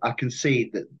 So I can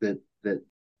see that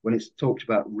when it's talked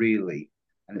about really,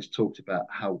 and it's talked about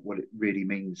what it really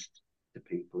means to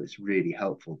people, it's really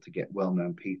helpful to get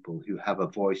well-known people who have a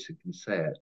voice and can say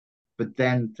it. But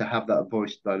then to have that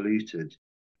voice diluted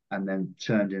and then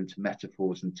turned into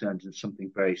metaphors and turned into something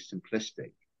very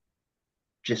simplistic,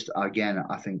 just again,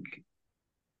 I think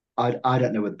I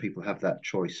don't know whether people have that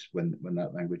choice when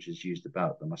that language is used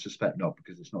about them. I suspect not,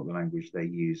 because it's not the language they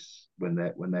use when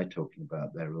they're talking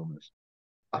about their illness.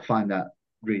 I find that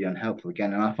really unhelpful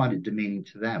again, and I find it demeaning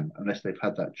to them unless they've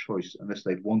had that choice, unless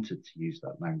they've wanted to use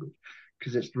that language,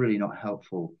 because it's really not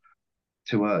helpful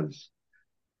to us.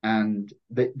 And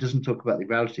it doesn't talk about the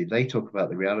reality. They talk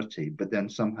about the reality, but then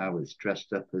somehow it's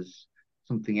dressed up as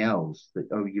something else. That,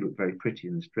 oh, you look very pretty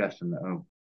in this dress, and oh,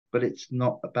 but it's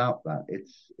not about that.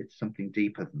 It's something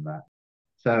deeper than that.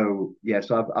 So yeah,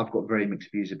 so I've got very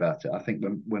mixed views about it. I think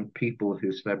when people who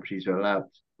are celebrities are allowed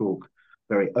to talk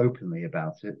very openly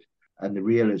about it and the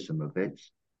realism of it,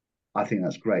 I think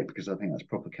that's great, because I think that's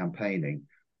proper campaigning.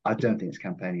 I don't think it's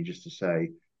campaigning just to say,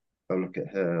 oh, look at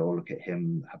her or look at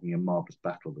him having a marvelous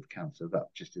battle with cancer.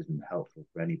 That just isn't helpful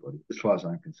for anybody, as far as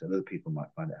I'm concerned. Other people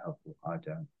might find it helpful. I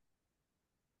don't.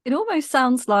 It almost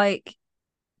sounds like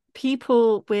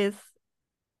people with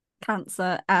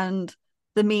cancer and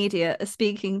the media are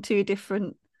speaking two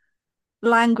different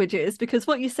languages, because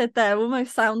what you said there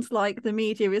almost sounds like the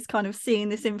media is kind of seeing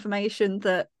this information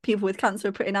that people with cancer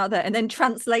are putting out there and then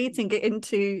translating it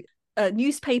into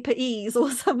newspaper ease or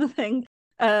something.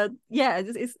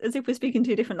 It's as if we're speaking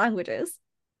two different languages.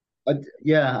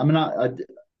 Yeah, I mean,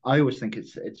 I always think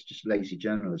it's just lazy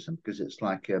journalism, because it's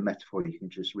like a metaphor you can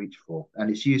just reach for,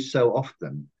 and it's used so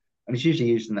often, and it's usually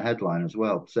used in the headline as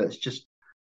well. So it's just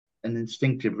an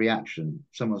instinctive reaction.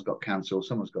 Someone's got cancer or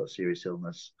someone's got a serious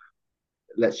illness.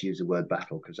 Let's use the word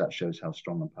battle, because that shows how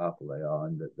strong and powerful they are,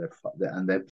 and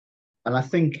that and I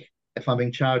think, if I'm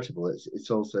being charitable, it's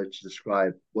also to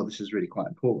describe, well, this is really quite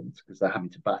important because they're having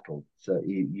to battle. So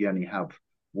you only have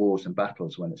wars and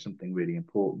battles when it's something really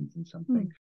important and something.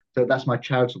 Mm. So that's my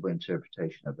charitable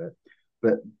interpretation of it.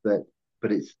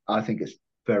 But it's, I think it's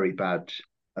very bad,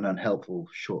 an unhelpful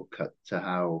shortcut to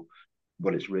how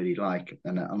what it's really like.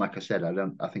 And like I said,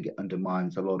 I think it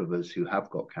undermines a lot of us who have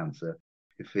got cancer,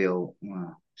 who feel,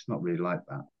 well, it's not really like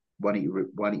that. Why don't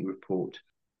you report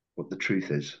what the truth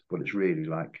is, what it's really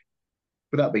like,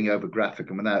 without being over graphic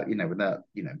and without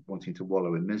wanting to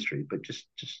wallow in misery, but just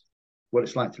what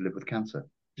it's like to live with cancer.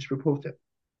 Just report it.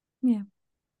 Yeah.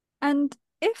 And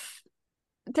if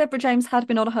Deborah James had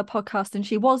been on her podcast and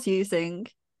she was using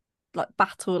like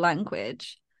battle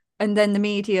language, and then the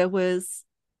media was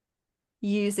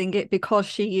using it because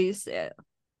she used it,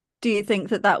 do you think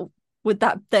that would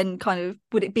that then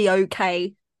would it be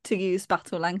okay to use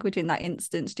battle language in that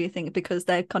instance, do you think, because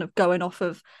they're kind of going off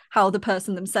of how the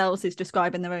person themselves is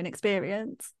describing their own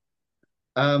experience?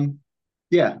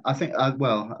 Yeah, I think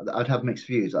I'd have mixed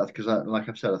views because, like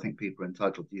I've said, I think people are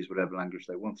entitled to use whatever language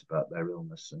they want about their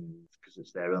illness, and because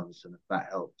it's their illness, and if that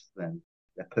helps, then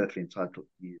they're perfectly entitled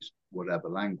to use whatever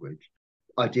language.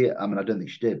 I mean, I don't think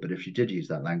she did, but if she did use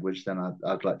that language, then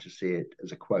I'd like to see it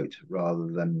as a quote rather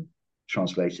than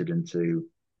translated into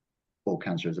 "all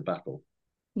cancer is a battle,"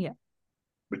 Yeah,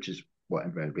 which is what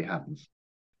invariably happens.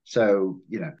 So,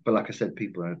 but like I said,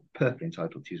 people are perfectly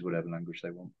entitled to use whatever language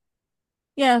they want.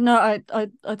 yeah, no,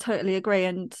 I totally agree.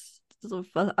 And sort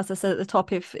of, as I said at the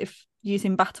top, if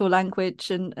using battle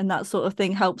language and that sort of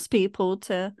thing helps people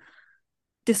to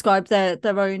describe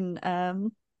their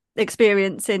own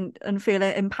experience in and feel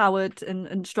empowered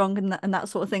and strong and that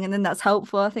sort of thing, and then that's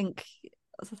helpful, I think,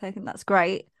 as I say, I think that's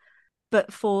great.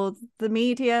 But for the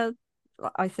media,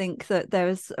 I think that there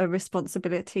is a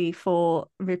responsibility for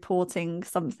reporting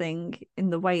something in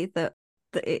the way that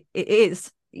it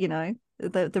is,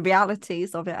 the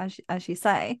realities of it, as you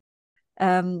say.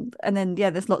 And then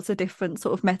there's lots of different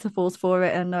sort of metaphors for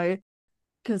it. And I know,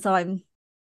 because I'm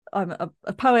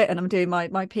a poet and I'm doing my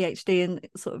PhD and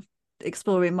sort of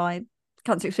exploring my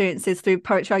cancer experiences through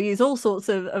poetry, I use all sorts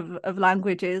of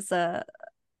languages, sort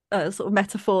of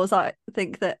metaphors. I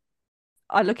think that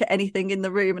I look at anything in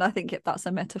the room and I think if that's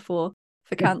a metaphor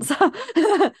for cancer.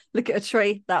 Look at a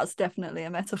tree, that's definitely a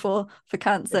metaphor for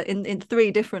cancer in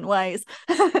 3 different ways.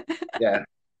 Yeah.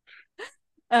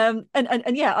 And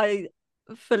yeah, I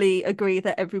fully agree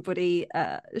that everybody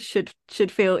should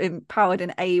feel empowered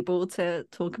and able to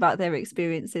talk about their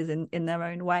experiences in their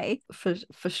own way,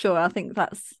 for sure. I think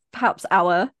that's perhaps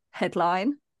our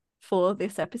headline for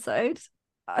this episode.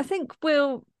 I think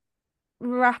we'll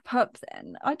wrap up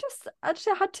then. I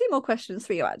had 2 more questions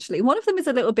for you, actually. One of them is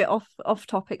a little bit off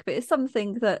topic, but it's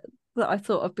something that I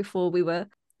thought of before we were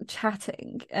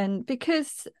chatting. And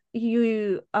because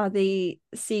you are the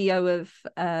CEO of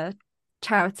a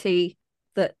charity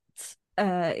that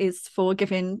is for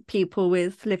giving people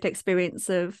with lived experience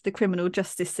of the criminal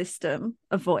justice system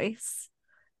a voice,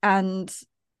 and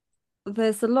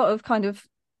there's a lot of kind of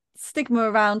stigma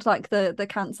around like the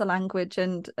cancer language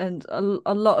and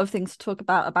a lot of things to talk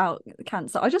about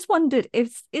cancer. I just wondered,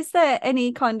 is there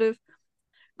any kind of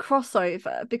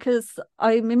crossover, because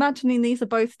I'm imagining these are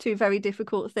both 2 very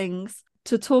difficult things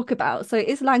to talk about. So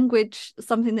is language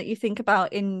something that you think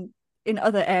about in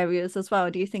other areas as well?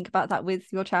 Do you think about that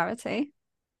with your charity?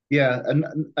 Yeah, and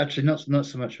actually not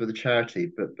so much for the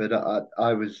charity, but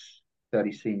I was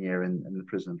fairly senior in the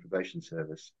prison and probation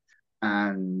service,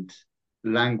 and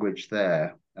language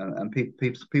there, and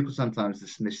people sometimes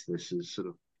dismiss this as sort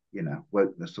of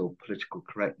wokeness or political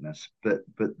correctness, but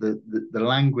the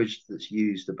language that's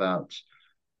used about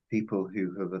people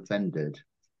who have offended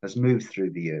has moved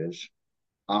through the years.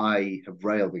 I have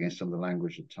railed against some of the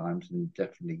language at times and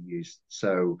definitely used.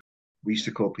 So we used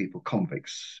to call people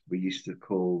convicts. We used to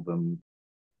call them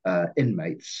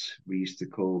inmates. We used to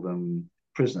call them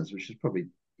prisoners, which is probably,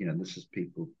 this is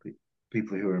people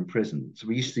who are in prison. So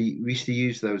we used to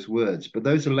use those words, but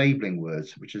those are labeling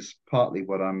words, which is partly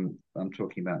what I'm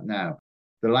talking about now.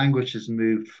 The language has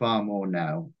moved far more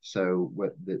now. So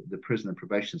what the prison and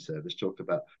probation service talked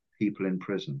about people in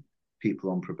prison,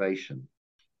 people on probation.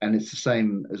 And it's the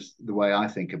same as the way I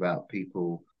think about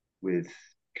people with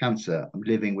cancer. I'm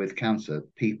living with cancer.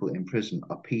 People in prison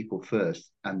are people first,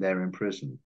 and they're in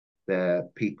prison. They're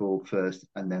people first,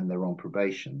 and then they're on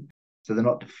probation. So they're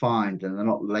not defined and they're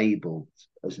not labeled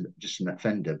as just an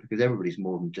offender, because everybody's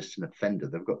more than just an offender.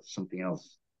 They've got something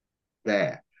else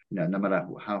there, no matter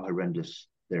how horrendous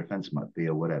their offence might be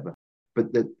or whatever.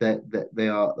 But that they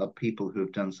are people who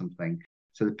have done something.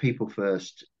 So the people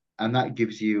first, and that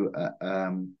gives you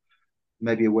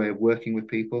maybe a way of working with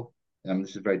people.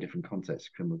 This is a very different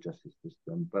context, criminal justice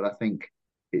system, but I think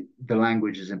the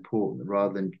language is important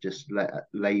rather than just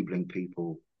labeling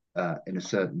people in a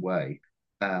certain way,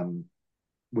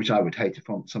 which I would hate if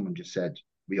someone just said,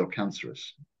 well, you're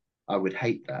cancerous. I would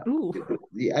hate that. Ooh.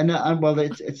 Yeah, and well,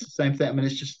 it's the same thing. I mean,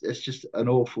 it's just an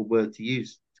awful word to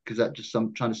use, because that just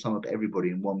trying to sum up everybody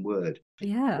in one word.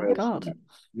 Yeah, Whereas, God.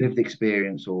 Lived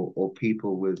experience, or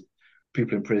people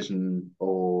in prison,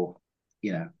 or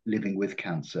living with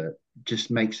cancer,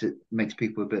 just makes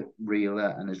people a bit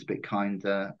realer and is a bit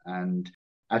kinder. And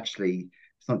actually,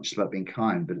 it's not just about being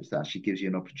kind, but it actually gives you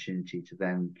an opportunity to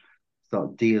then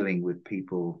start dealing with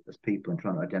people as people and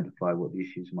trying to identify what the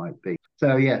issues might be.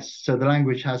 So yes, so the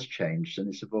language has changed and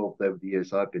it's evolved over the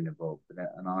years I've been involved in it,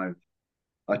 and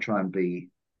I try and be.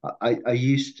 I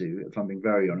used to, if I'm being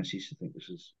very honest, used to think this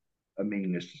was a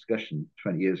meaningless discussion.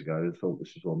 20 years ago, I thought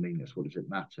this was all meaningless. What does it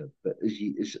matter? But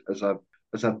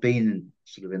as I've been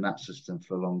sort of in that system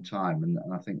for a long time, and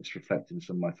I think it's reflected in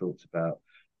some of my thoughts about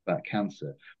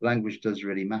cancer, language does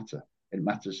really matter. It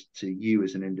matters to you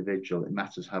as an individual. It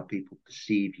matters how people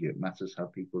perceive you. It matters how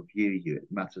people view you. It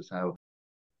matters how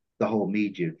the whole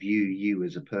media view you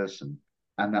as a person,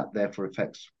 and that therefore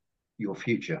affects your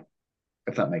future,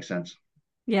 if that makes sense.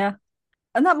 Yeah.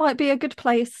 And that might be a good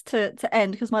place to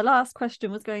end, because my last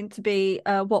question was going to be,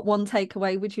 what one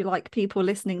takeaway would you like people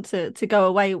listening to go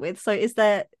away with? So is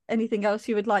there anything else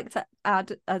you would like to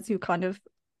add as your kind of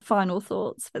final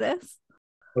thoughts for this?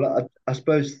 Well, I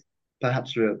suppose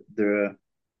perhaps there are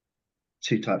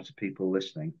two types of people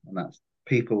listening, and that's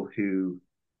people who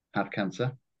have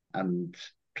cancer. And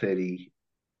clearly,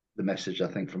 the message I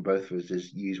think from both of us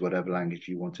is use whatever language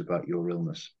you want about your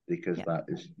illness, because that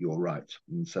is your right.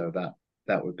 And so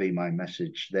that would be my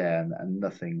message there, and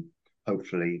nothing,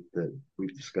 hopefully, that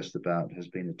we've discussed about has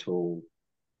been at all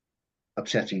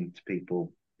upsetting to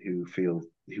people who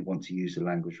want to use the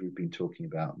language we've been talking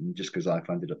about. And just because I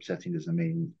find it upsetting doesn't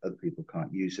mean other people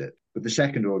can't use it. But the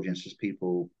second audience is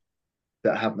people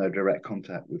that have no direct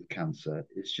contact with cancer.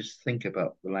 Is just think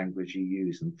about the language you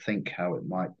use and think how it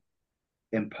might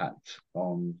impact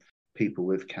on people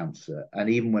with cancer. And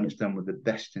even when it's done with the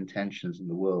best intentions in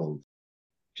the world,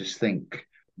 just think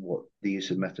what the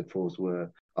use of metaphors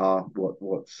are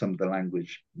what some of the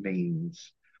language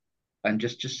means, and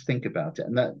just think about it.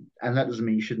 And that doesn't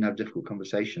mean you shouldn't have difficult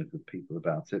conversations with people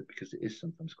about it, because it is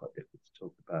sometimes quite difficult to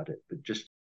talk about it. But just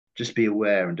be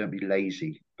aware and don't be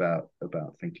lazy about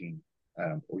thinking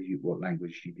what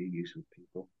language you do use with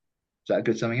people. Is that a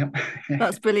good summing up?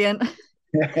 That's brilliant.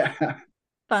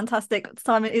 Fantastic.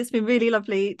 Simon, it's been really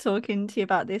lovely talking to you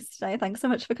about this today. Thanks so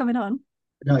much for coming on.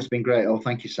 No, it's been great. Oh,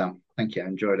 thank you, Sam. Thank you. I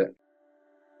enjoyed it.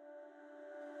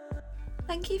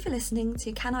 Thank you for listening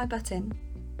to Can I Butt In?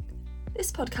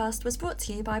 This podcast was brought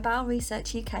to you by Bowel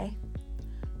Research UK.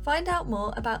 Find out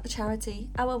more about the charity,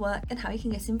 our work, and how you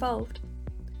can get involved.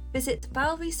 Visit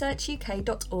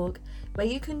bowelresearchuk.org, where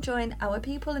you can join our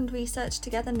People and Research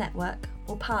Together network,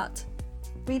 or PART,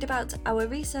 read about our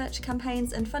research,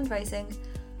 campaigns and fundraising,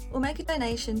 or make a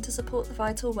donation to support the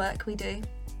vital work we do.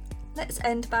 Let's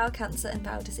end bowel cancer and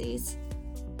bowel disease.